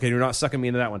and then. Okay, you're not sucking me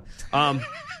into that one.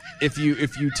 If you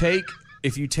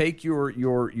take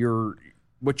your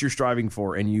what you're striving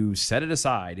for and you set it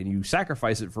aside and you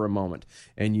sacrifice it for a moment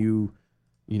and you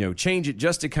change it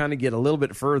just to kind of get a little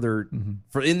bit further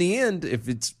for in the end, if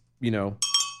it's you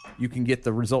can get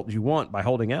the result you want by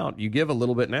holding out. You give a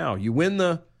little bit now. You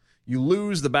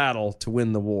lose the battle to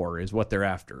win the war is what they're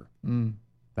after.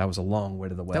 That was a long way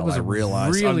to the well. That was I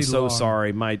realized. really I'm so long.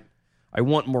 sorry. I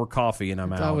want more coffee and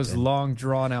I'm out. That was long,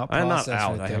 drawn out I'm process. not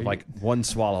out. Right I there. have like one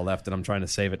swallow left and I'm trying to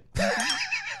save it.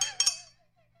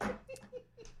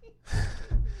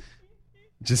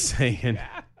 Just saying.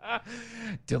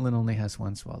 Dylan only has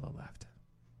one swallow left.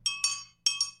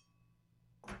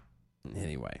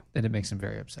 Anyway. And it makes him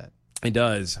very upset. It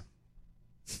does.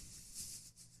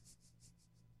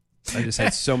 I just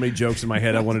had so many jokes in my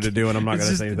head I wanted to do, and I'm not going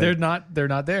to say anything. They're not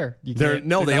there.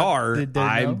 They are.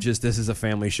 This is a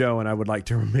family show, and I would like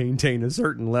to maintain a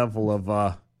certain level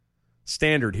of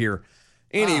standard here.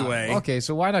 Anyway. Okay,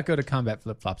 so why not go to combat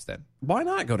flip-flops then? Why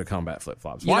not go to combat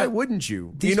flip-flops? Why wouldn't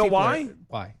you? These You know people why?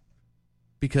 Why?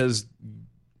 Because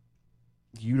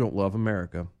you don't love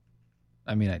America.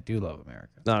 I mean, I do love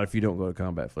America. Not if you don't go to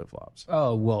combat flip-flops.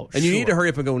 Oh, well, And you need to hurry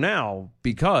up and go now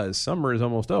because summer is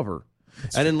almost over.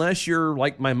 And unless you're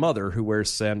like my mother who wears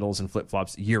sandals and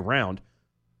flip-flops year-round,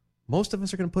 most of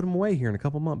us are going to put them away here in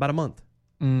about a month.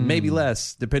 Maybe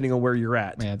less, depending on where you're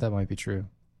at. Yeah, that might be true.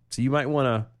 So you might want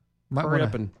to hurry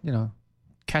up and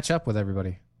catch up with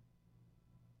everybody.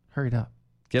 Hurry it up.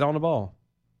 get on the ball.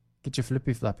 Get your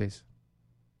flippy floppies.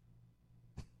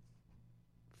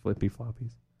 Flippy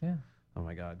floppies. Yeah. Oh,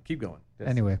 my God. Keep going. Yes.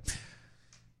 Anyway,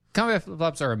 combat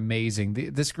flip-flops are amazing.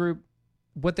 This group,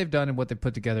 what they've done and what they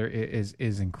put together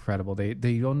is incredible. They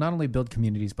not only build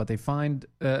communities, but they fund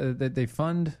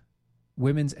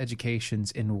women's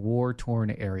educations in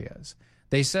war-torn areas.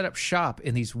 They set up shop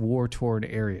in these war-torn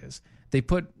areas. They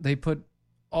put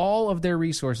all of their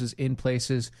resources in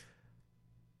places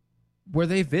where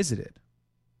they visited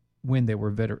when they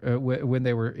were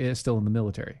still in the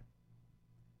military.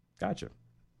 Gotcha.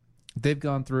 They've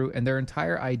gone through, and their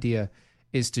entire idea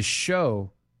is to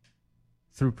show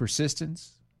through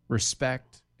persistence,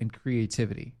 respect, and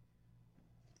creativity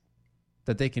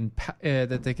that they can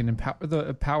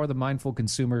empower the mindful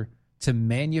consumer to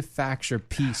manufacture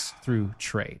peace through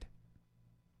trade.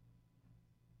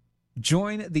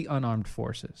 Join the unarmed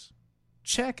forces.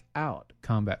 Check out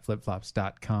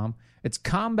combatflipflops.com. It's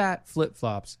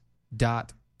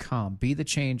combatflipflops.com. Be the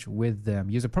change with them.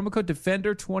 Use a promo code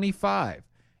DEFENDER25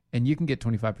 and you can get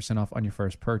 25% off on your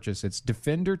first purchase. It's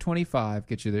DEFENDER25.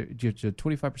 Get you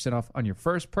 25% off on your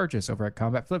first purchase over at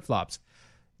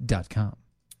combatflipflops.com.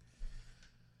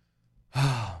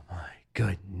 Oh, my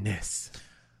goodness.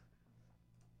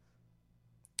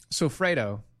 So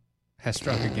Fredo has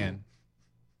struck again.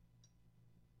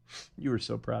 You were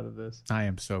so proud of this. I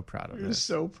am so proud of this.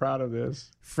 so proud of this.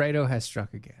 Fredo has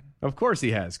struck again. Of course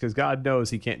he has, because God knows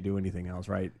he can't do anything else,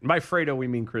 right? By Fredo, we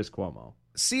mean Chris Cuomo.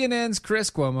 CNN's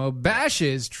Chris Cuomo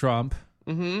bashes Trump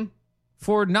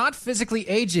for not physically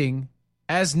aging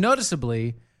as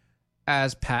noticeably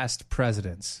as past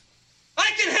presidents.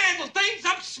 I can handle things.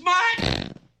 I'm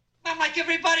smart. Not like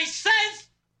everybody says.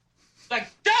 Like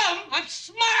dumb. I'm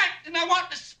smart and I want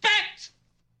respect.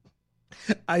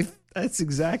 That's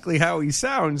exactly how he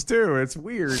sounds, too. It's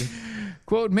weird.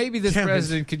 Quote, maybe this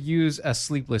president could use a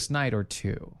sleepless night or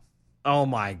two. Oh,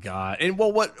 my God. And,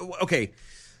 well, what... Okay.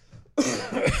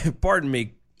 Pardon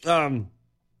me.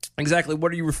 Exactly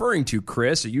what are you referring to,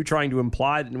 Chris? Are you trying to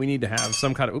imply that we need to have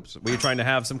some kind of... Were you trying to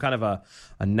have some kind of a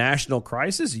national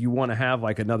crisis? You want to have,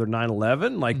 like, another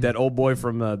 9/11? Like that old boy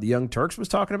from the Young Turks was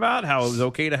talking about? How it was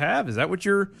okay to have? Is that what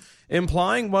you're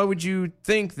implying? Why would you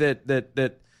think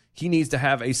that he needs to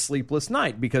have a sleepless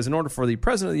night? Because in order for the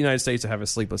president of the United States to have a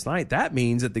sleepless night, that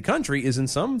means that the country is in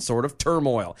some sort of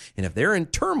turmoil. And if they're in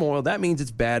turmoil, that means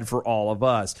it's bad for all of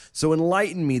us. So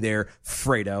enlighten me there,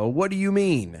 Fredo. What do you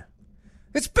mean?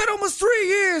 It's been almost 3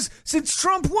 years since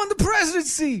Trump won the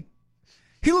presidency.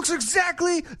 He looks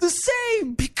exactly the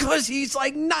same. Because he's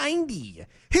like 90.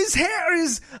 His hair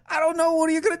is, I don't know, what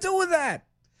are you going to do with that?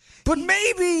 But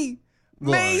maybe,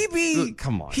 Look,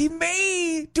 come on. he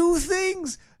may do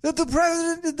things that the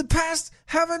president in the past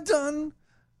haven't done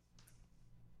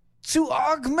to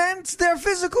augment their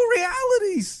physical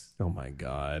realities. Oh, my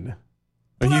God.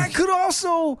 But that could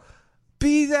also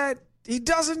be that he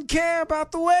doesn't care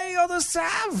about the way others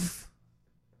have.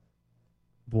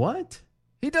 What?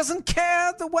 He doesn't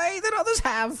care the way that others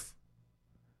have.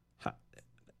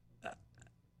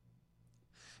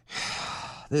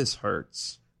 This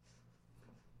hurts.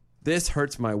 This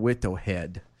hurts my witto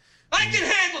head. I can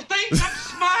handle things. I'm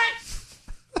smart.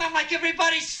 Not like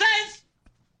everybody says.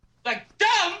 Like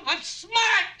dumb, I'm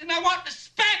smart and I want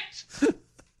respect.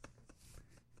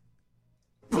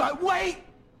 But wait,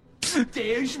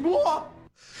 there's more.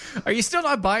 Are you still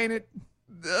not buying it?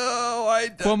 No, I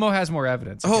don't. Cuomo has more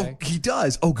evidence. Okay? Oh, he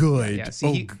does. Oh, good. Yeah,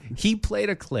 see, he played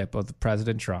a clip of the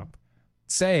President Trump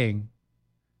saying,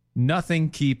 "Nothing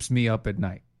keeps me up at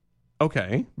night."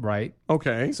 Okay. Right?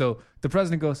 Okay. So the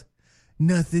president goes,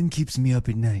 "Nothing keeps me up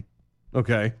at night."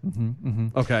 Okay.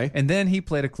 Okay. And then he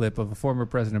played a clip of a former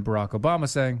President Barack Obama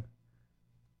saying,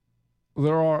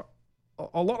 "There are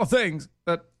a lot of things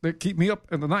that keep me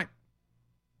up in the night."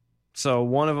 So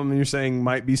one of them you're saying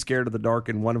might be scared of the dark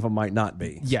and one of them might not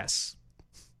be. Yes.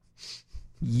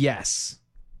 Yes.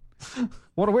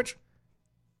 One of which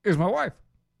is my wife.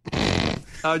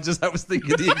 I was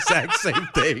thinking the exact same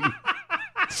thing.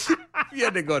 You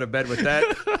had to go to bed with that.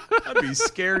 I'd be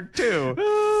scared too.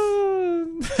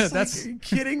 That's are you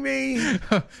kidding me?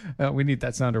 We need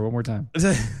that sounder one more time.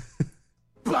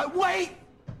 But wait,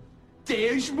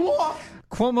 there's more.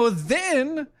 Cuomo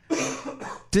then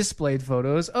displayed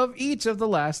photos of each of the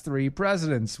last 3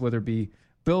 presidents, whether it be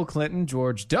Bill Clinton,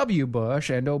 George W. Bush,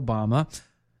 and Obama.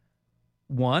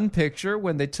 One picture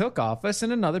when they took office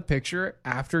and another picture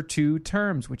after 2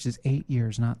 terms, which is 8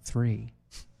 years, not 3.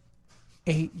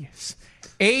 8 years.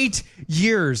 8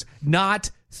 years, not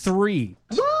 3.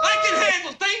 I can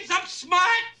handle things. I'm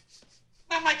smart.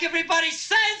 Not like everybody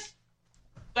says.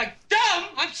 Like dumb,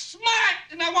 I'm smart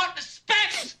and I want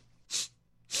respect.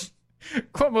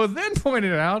 Cuomo then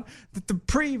pointed out that the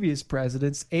previous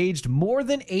presidents aged more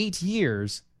than 8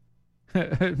 years,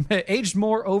 aged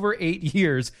more over 8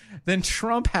 years than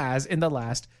Trump has in the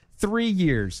last 3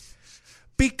 years,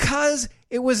 because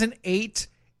it was an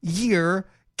 8-year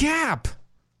gap.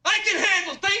 I can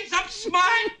handle things. I'm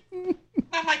smart.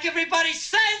 Not like everybody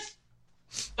says.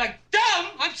 Like dumb,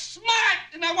 I'm smart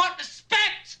and I want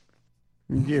respect.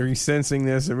 Are you sensing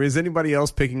this? Or is anybody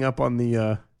else picking up on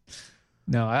the...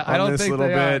 No, I don't think little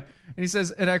they are. bit? And he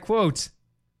says, and I quote,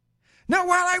 "Now,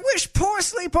 while I wish poor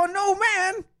sleep on no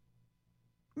man,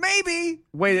 maybe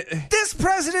Wait. this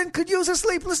president could use a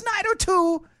sleepless night or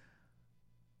 2,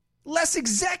 less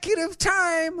executive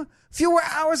time, fewer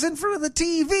hours in front of the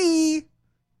TV,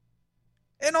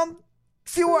 and on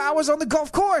fewer hours on the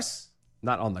golf course."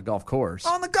 Not on the golf course.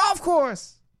 On the golf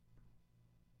course.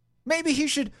 Maybe he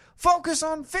should focus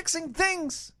on fixing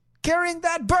things, carrying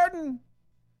that burden.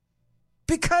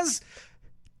 Because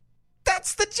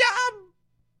that's the job.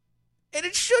 And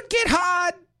it should get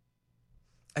hard.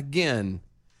 Again.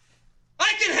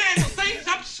 I can handle things.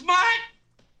 I'm smart.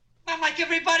 Not like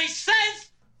everybody says.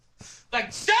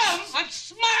 Like dumb, I'm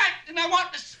smart and I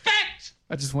want respect.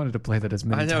 I just wanted to play that as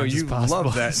many I know, times as you possible.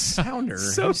 love that sounder.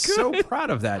 So I'm so good. proud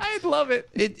of that. I love it.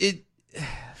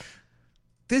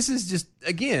 This is just,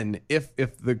 again, if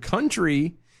the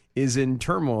country is in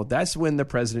turmoil, that's when the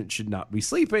president should not be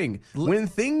sleeping. When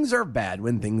things are bad,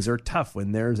 when things are tough,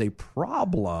 when there's a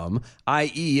problem,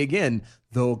 i.e., again,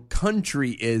 the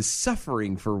country is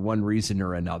suffering for one reason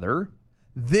or another,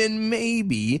 then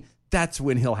maybe that's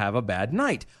when he'll have a bad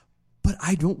night. But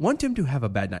I don't want him to have a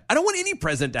bad night. I don't want any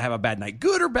president to have a bad night,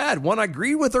 good or bad, one I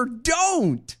agree with or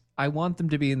don't. I want them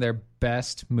to be in their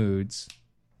best moods,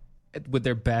 with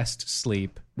their best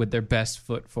sleep, with their best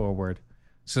foot forward,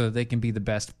 so that they can be the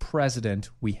best president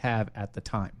we have at the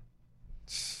time.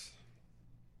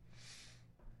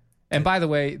 And by the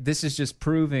way, this is just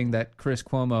proving that Chris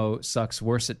Cuomo sucks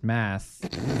worse at math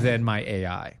than my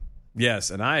AI. Yes,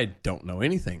 and I don't know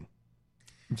anything.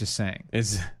 I'm just saying.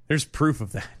 There's proof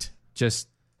of that. Just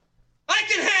I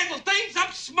can handle things.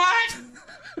 I'm smart.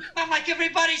 Not like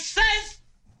everybody says.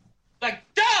 Like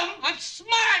dumb, I'm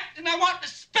smart and I want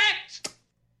respect.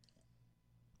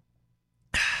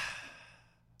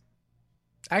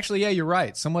 actually, yeah, you're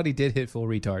right. Somebody did hit full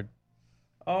retard.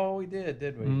 Oh, we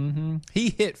did we? Mm-hmm.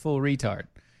 He hit full retard.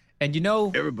 And you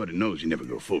know, everybody knows you never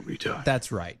go full retard.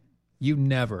 That's right. You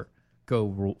never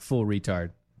go full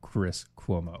retard, Chris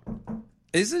Cuomo.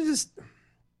 Is it just,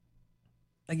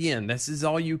 again, this is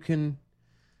all you can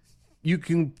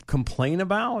complain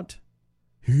about?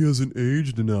 He hasn't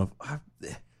aged enough.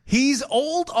 He's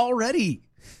old already.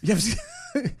 Yes.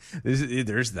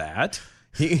 There's that.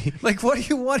 Like, what do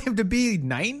you want him to be?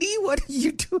 90? What do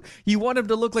you do? You want him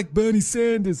to look like Bernie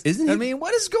Sanders? Isn't he? I mean,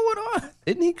 what is going on?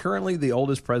 Isn't he currently the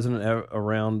oldest president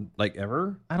around, like,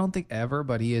 ever? I don't think ever,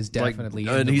 but he is definitely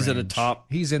Like, in the he's range. in the top.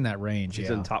 He's in that range. He's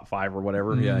yeah. in the top 5 or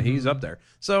whatever. Yeah, he's up there.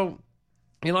 So,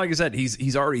 like I said,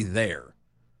 he's already there.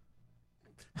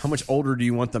 How much older do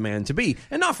you want the man to be?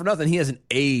 And not for nothing, he hasn't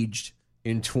aged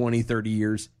in 20, 30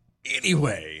 years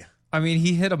anyway. I mean,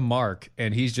 he hit a mark,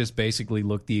 and he's just basically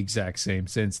looked the exact same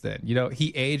since then. You know, he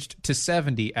aged to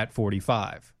 70 at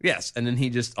 45. Yes, and then he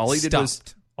just all he did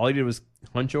was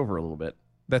hunch over a little bit.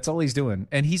 That's all he's doing,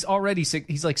 and he's already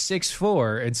he's like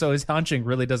 6'4", and so his hunching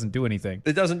really doesn't do anything.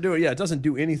 It doesn't do it. Yeah, it doesn't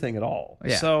do anything at all.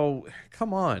 Yeah. So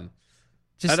come on,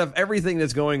 Just out of everything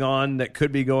that's going on, that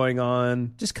could be going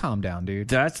on, just calm down, dude.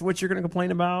 that's what you're going to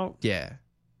complain about? Yeah,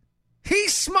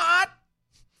 he's smart.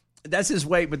 That's his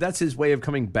way, but that's his way of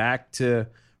coming back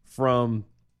from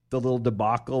the little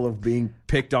debacle of being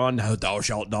picked on. No, thou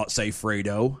shalt not say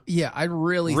Fredo. Yeah, I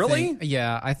really Really?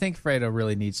 I think Fredo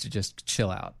really needs to just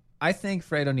chill out. I think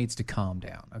Fredo needs to calm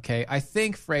down, okay? I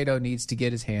think Fredo needs to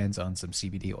get his hands on some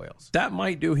CBD oils. That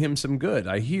might do him some good.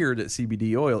 I hear that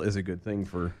CBD oil is a good thing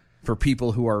for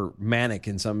people who are manic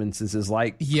in some instances,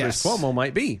 like Yes. Chris Cuomo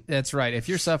might be. That's right. If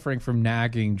you're suffering from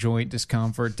nagging, joint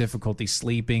discomfort, difficulty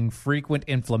sleeping, frequent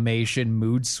inflammation,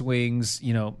 mood swings,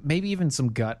 maybe even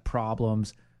some gut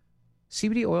problems,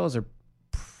 CBD oils are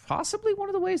possibly one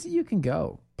of the ways that you can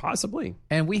go. Possibly.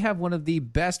 And we have one of the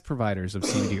best providers of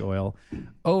CBD oil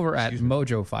over at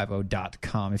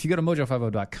mojo50.com. If you go to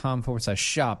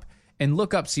mojo50.com/shop and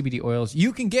look up CBD oils,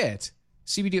 you can get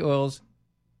CBD oils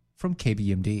from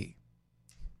KBMD.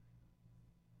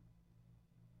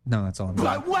 No, that's all I'm doing.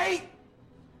 But wait,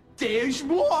 there's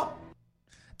more.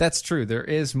 That's true. There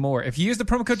is more. If you use the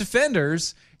promo code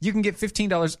DEFENDERS, you can get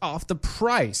 $15 off the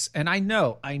price. And I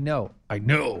know.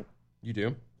 You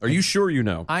do? Are you sure you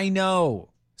know? I know.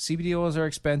 CBD oils are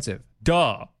expensive.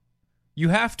 Duh. You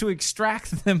have to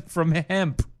extract them from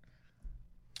hemp.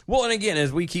 Well, and again,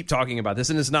 as we keep talking about this,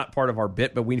 and it's not part of our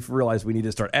bit, but we realize we need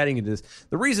to start adding into this.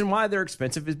 The reason why they're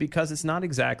expensive is because it's not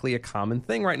exactly a common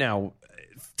thing right now.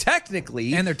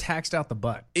 Technically. And they're taxed out the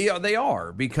butt. Yeah, they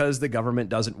are, because the government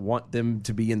doesn't want them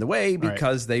to be in the way,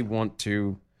 because they want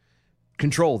to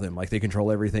control them like they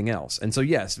control everything else. And so,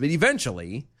 yes, but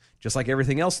eventually, just like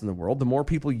everything else in the world, the more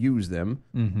people use them,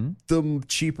 the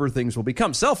cheaper things will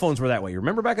become. Cell phones were that way.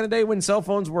 Remember back in the day when cell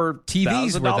phones were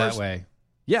TVs were $1,000? that way.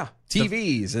 Yeah,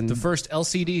 TVs. and The first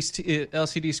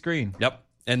LCD screen. Yep.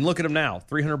 And look at them now,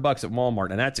 $300 at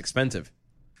Walmart, and that's expensive.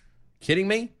 Kidding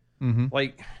me?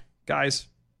 Like, guys,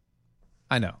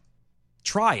 I know.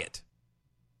 try it.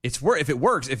 It's if it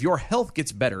works, if your health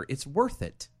gets better, it's worth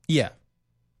it. Yeah.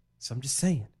 So I'm just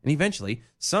saying. And eventually,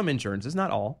 some insurances,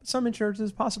 not all, but some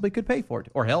insurances possibly could pay for it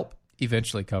or help.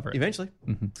 Eventually cover it. Eventually.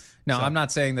 Now, I'm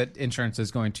not saying that insurance is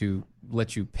going to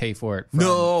let you pay for it from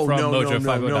No,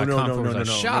 mojo50.com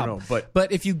shop. no,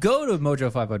 But if you go to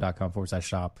mojo50.com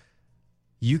 /shop,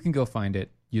 you can go find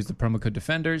it. Use the promo code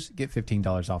DEFENDERS, get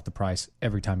 $15 off the price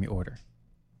every time you order.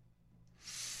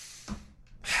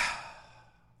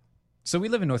 So we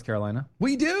live in North Carolina.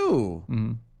 We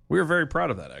do. We're very proud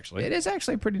of that, actually. It is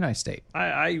actually a pretty nice state.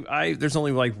 I there's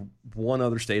only like one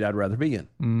other state I'd rather be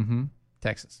in.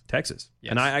 Texas. Texas.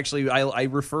 Yes. And I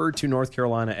refer to North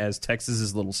Carolina as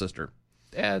Texas's little sister,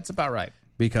 Yeah, it's about right.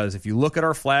 because if you look at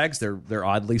our flags, they're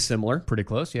oddly similar. Pretty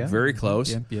close, yeah. Very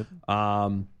close. Yep.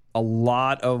 A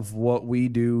lot of what we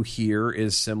do here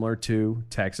is similar to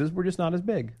Texas. We're just not as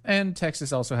big. And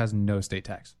Texas also has no state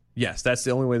tax. Yes, that's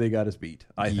the only way they got us beat,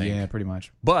 I think. Yeah, pretty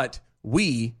much. But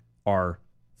we are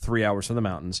 3 hours from the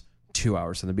mountains, 2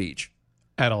 hours from the beach.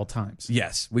 At all times.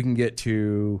 Yes, we can get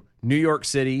to New York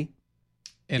City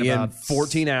in about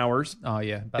 14 hours. Oh,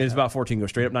 yeah. It's about 14. Go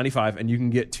straight up 95, and you can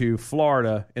get to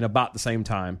Florida in about the same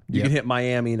time. You Yep. can hit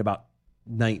Miami in about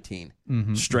 19,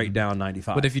 straight down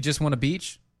 95. But if you just want a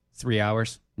beach, 3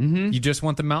 hours. You just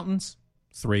want the mountains,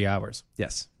 3 hours.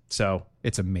 yes, so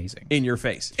It's amazing. in your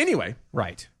face. Anyway,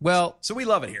 Right. Well, so we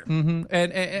love it here. and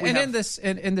in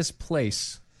this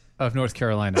place of North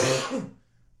Carolina,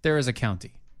 there is a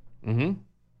county. And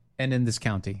in this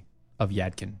county of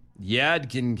Yadkin,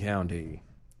 Yadkin County.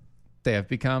 they have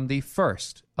become the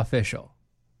first official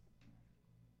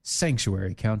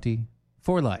sanctuary county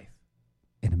for life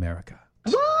in America.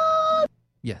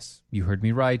 Yes, you heard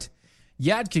me right.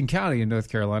 Yadkin County in North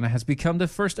Carolina has become the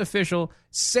first official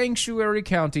sanctuary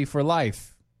county for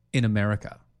life in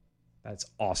America. That's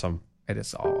awesome. It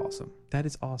is all awesome. That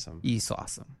is awesome. It's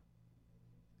awesome.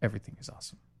 Everything is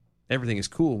awesome. Everything is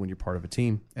cool when you're part of a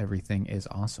team. Everything is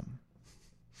awesome.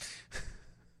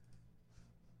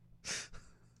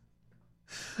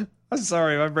 I'm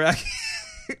sorry, my brain.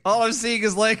 All I'm seeing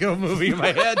is Lego movie in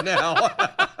my head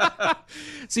now.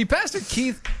 See, Pastor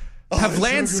Keith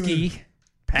Pavlansky.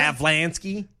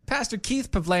 Pastor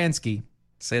Keith Pavlansky.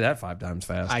 Say that 5 times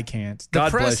fast. I can't.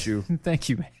 God bless you. Thank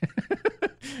you, man.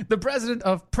 The president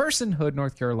of Personhood,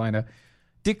 North Carolina,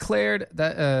 declared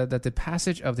that the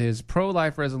passage of his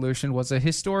pro-life resolution was a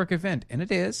historic event, and it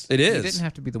is. It is. He didn't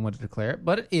have to be the one to declare it,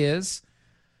 but it is.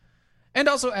 And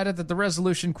also added that the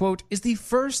resolution, quote, is the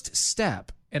first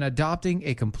step in adopting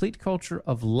a complete culture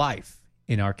of life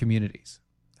in our communities.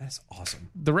 That's awesome.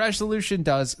 The resolution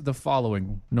does the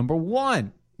following. Number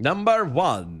one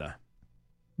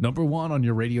on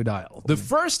your radio dial. The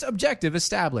first objective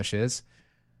establishes,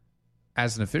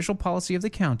 as an official policy of the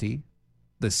county,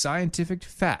 the scientific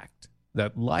fact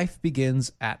that life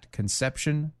begins at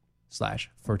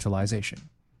conception/fertilization.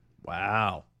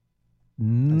 Wow.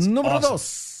 Number awesome.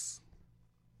 dos.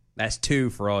 That's 2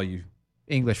 for all you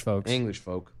English folks. English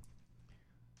folk.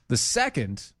 The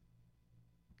second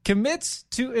commits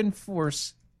to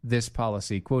enforce this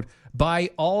policy, quote, by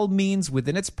all means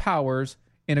within its powers,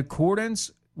 in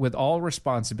accordance with all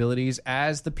responsibilities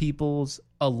as the people's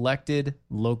elected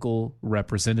local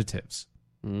representatives.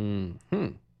 See,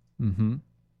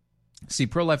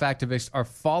 pro-life activists are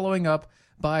following up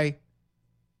by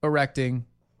erecting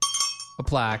a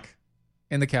plaque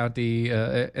in the county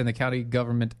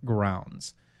government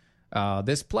grounds.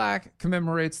 This plaque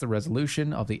commemorates the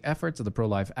resolution of the efforts of the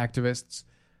pro-life activists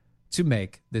to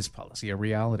make this policy a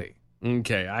reality.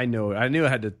 Okay, I know. I knew I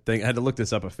had to look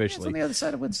this up officially. It's on the other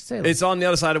side of Winston-Salem. It's on the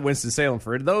other side of Winston-Salem.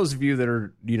 For those of you that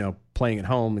are, playing at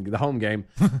home, the home game.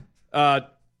 I'm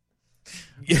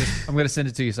going to send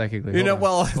it to you psychically. Hold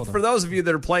on. For those of you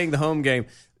that are playing the home game,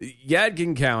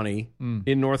 Yadkin County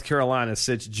in North Carolina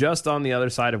sits just on the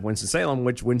other side of Winston-Salem,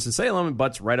 which Winston-Salem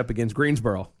butts right up against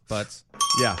Greensboro.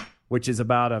 Yeah, which is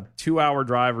about a 2-hour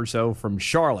drive or so from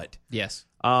Charlotte. Yes.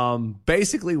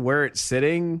 Basically, where it's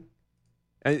sitting,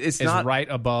 it's not right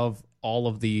above all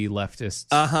of the leftists.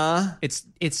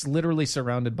 It's literally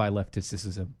surrounded by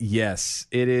lefticism. Yes,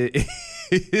 it is.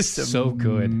 It is so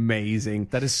good, amazing.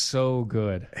 That is so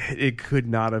good. It could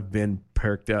not have been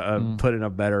put in a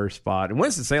better spot. And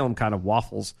Winston-Salem kind of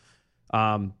waffles.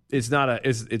 It's not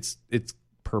it's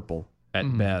purple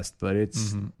at best, but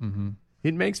it's.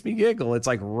 It makes me giggle. It's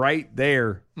like right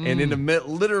there and in the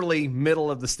literally middle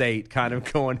of the state, kind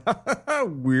of going,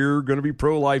 we're going to be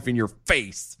pro-life in your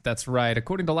face. That's right.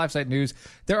 According to LifeSite News,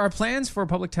 there are plans for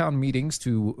public town meetings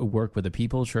to work with the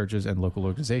people, churches, and local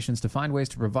organizations to find ways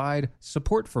to provide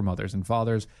support for mothers and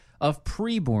fathers of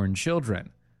preborn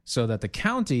children so that the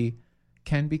county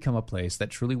can become a place that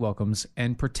truly welcomes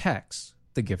and protects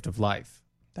the gift of life.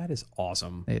 That is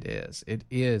awesome. It is. It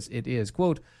is. It is.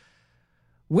 Quote,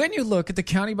 when you look at the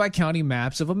county-by-county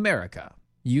maps of America,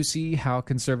 you see how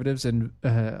conservative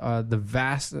the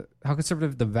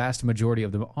vast majority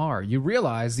of them are. You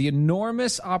realize the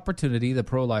enormous opportunity the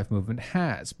pro-life movement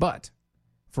has. But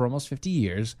for almost 50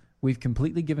 years, we've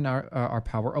completely given our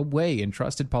power away in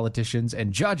trusted politicians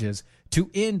and judges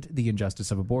to end the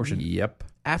injustice of abortion. Yep.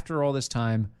 After all this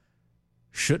time,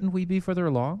 shouldn't we be further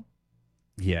along?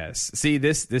 Yes. See,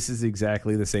 this is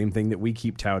exactly the same thing that we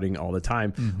keep touting all the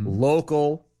time.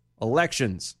 Local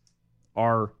elections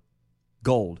are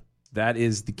gold. That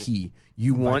is the key.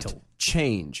 You want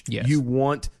change. Yes. You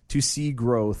want to see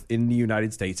growth in the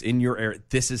United States, in your area.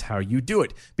 This is how you do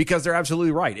it. Because they're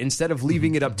absolutely right. Instead of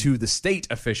leaving it up to the state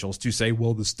officials to say,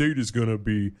 well, the state is going to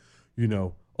be,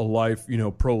 a life,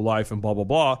 pro-life and blah, blah,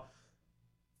 blah.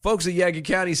 Folks at Yadkin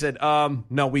County said,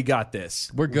 no, we got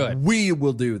this. We're good. We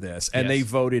will do this. And Yes. they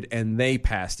voted and they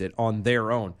passed it on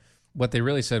their own. What they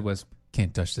really said was,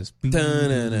 can't touch this. Can't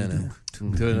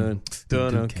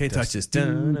touch this.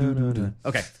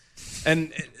 Okay.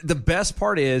 And the best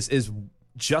part is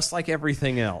just like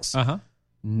everything else.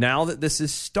 Now that this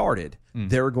is started,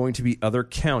 there are going to be other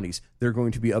counties. There are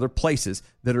going to be other places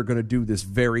that are going to do this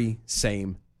very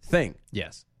same thing.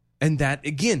 Yes. And that,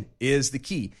 again, is the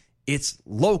key. It's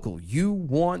local. You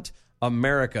want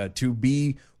America to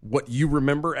be what you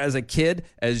remember as a kid,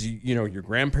 as your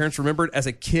grandparents remembered as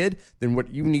a kid. Then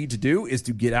what you need to do is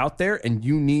to get out there and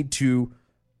you need to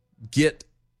get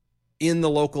in the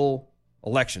local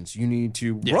elections. You need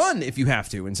to run if you have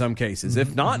to in some cases.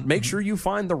 If not, make sure you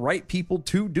find the right people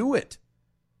to do it.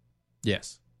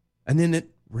 Yes. And then it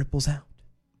ripples out.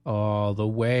 Oh, the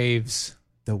waves.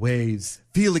 The waves.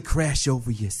 Feel it crash over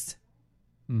you.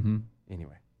 Mm-hmm.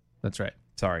 Anyway. That's right.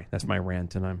 Sorry, that's my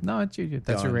rant, and I'm No, it's you.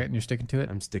 That's your done. rant, and you're sticking to it.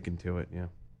 I'm sticking to it, yeah.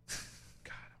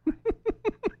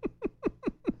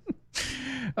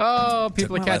 Oh,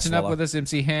 people are my catching last up swallow. with us.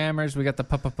 MC Hammers. We got the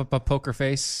poker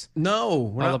face. No,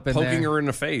 we're All not up in poking there. her in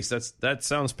the face. That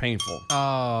sounds painful.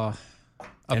 Oh.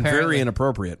 And very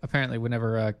inappropriate. Apparently,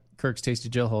 whenever Kirk's Tasty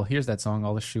Jill Hole hears that song,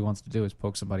 all she wants to do is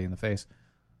poke somebody in the face.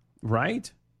 Right?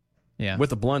 Yeah.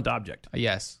 With a blunt object.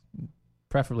 Yes.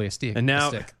 Preferably a stick. And now-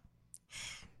 a stick.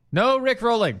 No Rick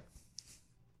rolling.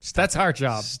 That's our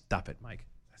job. Stop it, Mike.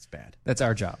 That's bad. That's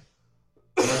our job.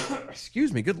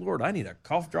 Excuse me. Good Lord. I need a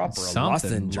cough drop or a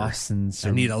Something. lozenge. I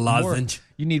or need a more- lozenge.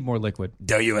 You need more liquid.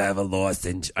 Do you have a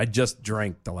lozenge? I just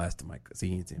drank the last of my...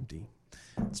 See, it's empty.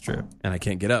 It's true. And I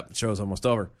can't get up. The show's almost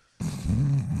over.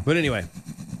 But anyway...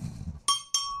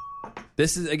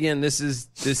 This is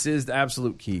the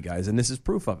absolute key, guys, and this is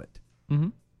proof of it. Mm-hmm.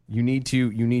 You need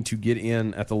to get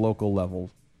in at the local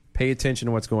level. Pay attention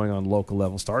to what's going on local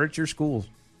level. Start at your schools.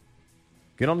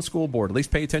 Get on the school board. At least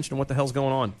pay attention to what the hell's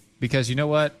going on. Because you know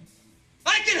what?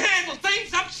 I can handle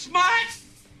things. I'm smart.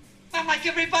 Not like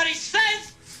everybody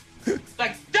says.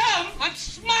 Like dumb. I'm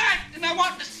smart, and I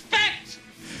want respect.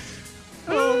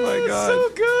 Oh my God, so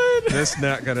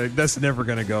good. That's never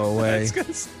gonna go away.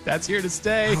 That's here to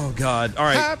stay. Oh God. All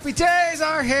right. Happy days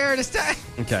are here to stay.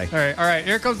 Okay. All right.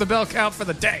 Here comes the bell count for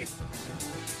the day.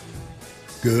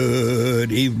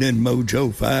 Good evening,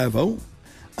 Mojo 50.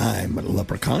 I'm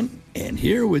Leprechaun, and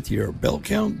here with your bell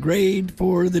count grade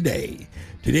for the day.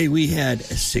 Today we had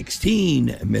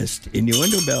 16 missed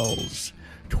innuendo bells,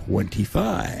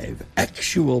 25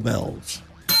 actual bells,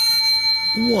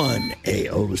 1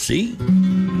 AOC,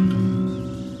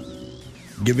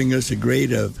 giving us a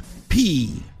grade of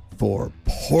P for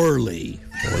poorly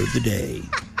for the day.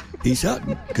 Peace out.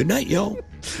 Good night, y'all.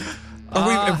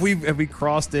 Have we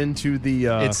crossed into the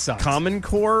It sucks. Common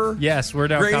Core? Yes, we're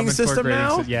down Grading Common Core system grading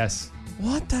now? Yes.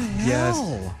 What the Yes.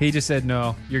 hell? He just said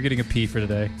no. You're getting a P for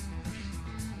today.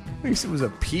 At least it was a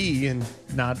P and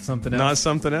Not something else. not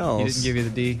something else. He didn't give you the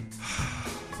D.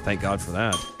 Thank God for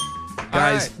that.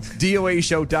 Guys,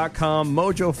 DOAshow.com,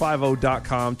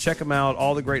 mojo50.com. Check them out.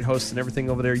 All the great hosts and everything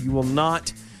over there. You will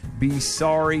not be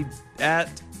sorry.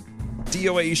 At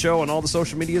DOA Show on all the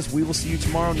social medias. We will see you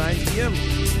tomorrow, 9 p.m.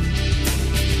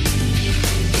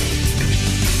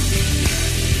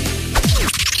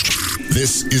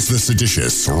 This is the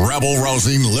seditious,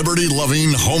 rabble-rousing, liberty-loving,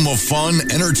 home of fun,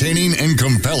 entertaining, and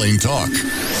compelling talk.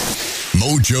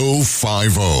 Mojo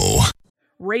 50.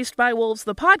 Raised by Wolves,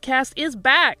 the podcast, is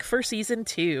back for season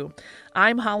 2.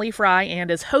 I'm Holly Fry,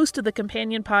 and as host of the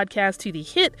companion podcast to the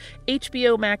hit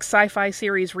HBO Max sci-fi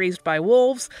series Raised by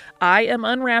Wolves, I am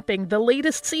unwrapping the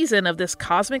latest season of this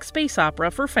cosmic space opera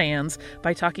for fans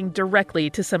by talking directly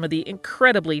to some of the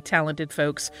incredibly talented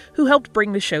folks who helped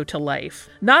bring the show to life.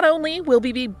 Not only will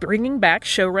we be bringing back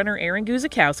showrunner Aaron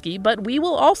Guzikowski, but we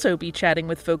will also be chatting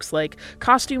with folks like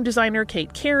costume designer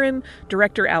Kate Karen,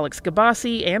 director Alex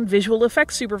Gabassi, and visual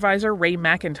effects supervisor Ray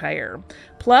McIntyre.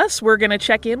 Plus, we're going to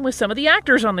check in with some of the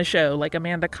actors on the show, like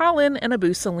Amanda Collin and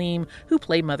Abu Salim, who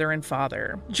play mother and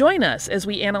father. Join us as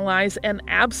we analyze an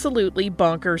absolutely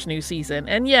bonkers new season.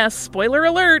 And yes, spoiler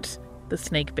alert, the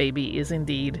snake baby is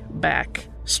indeed back.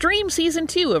 Stream season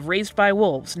 2 of Raised by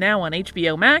Wolves now on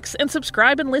HBO Max, and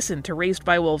subscribe and listen to Raised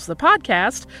by Wolves the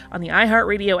podcast on the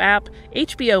iHeartRadio app,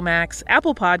 HBO Max,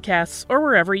 Apple Podcasts, or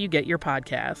wherever you get your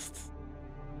podcasts.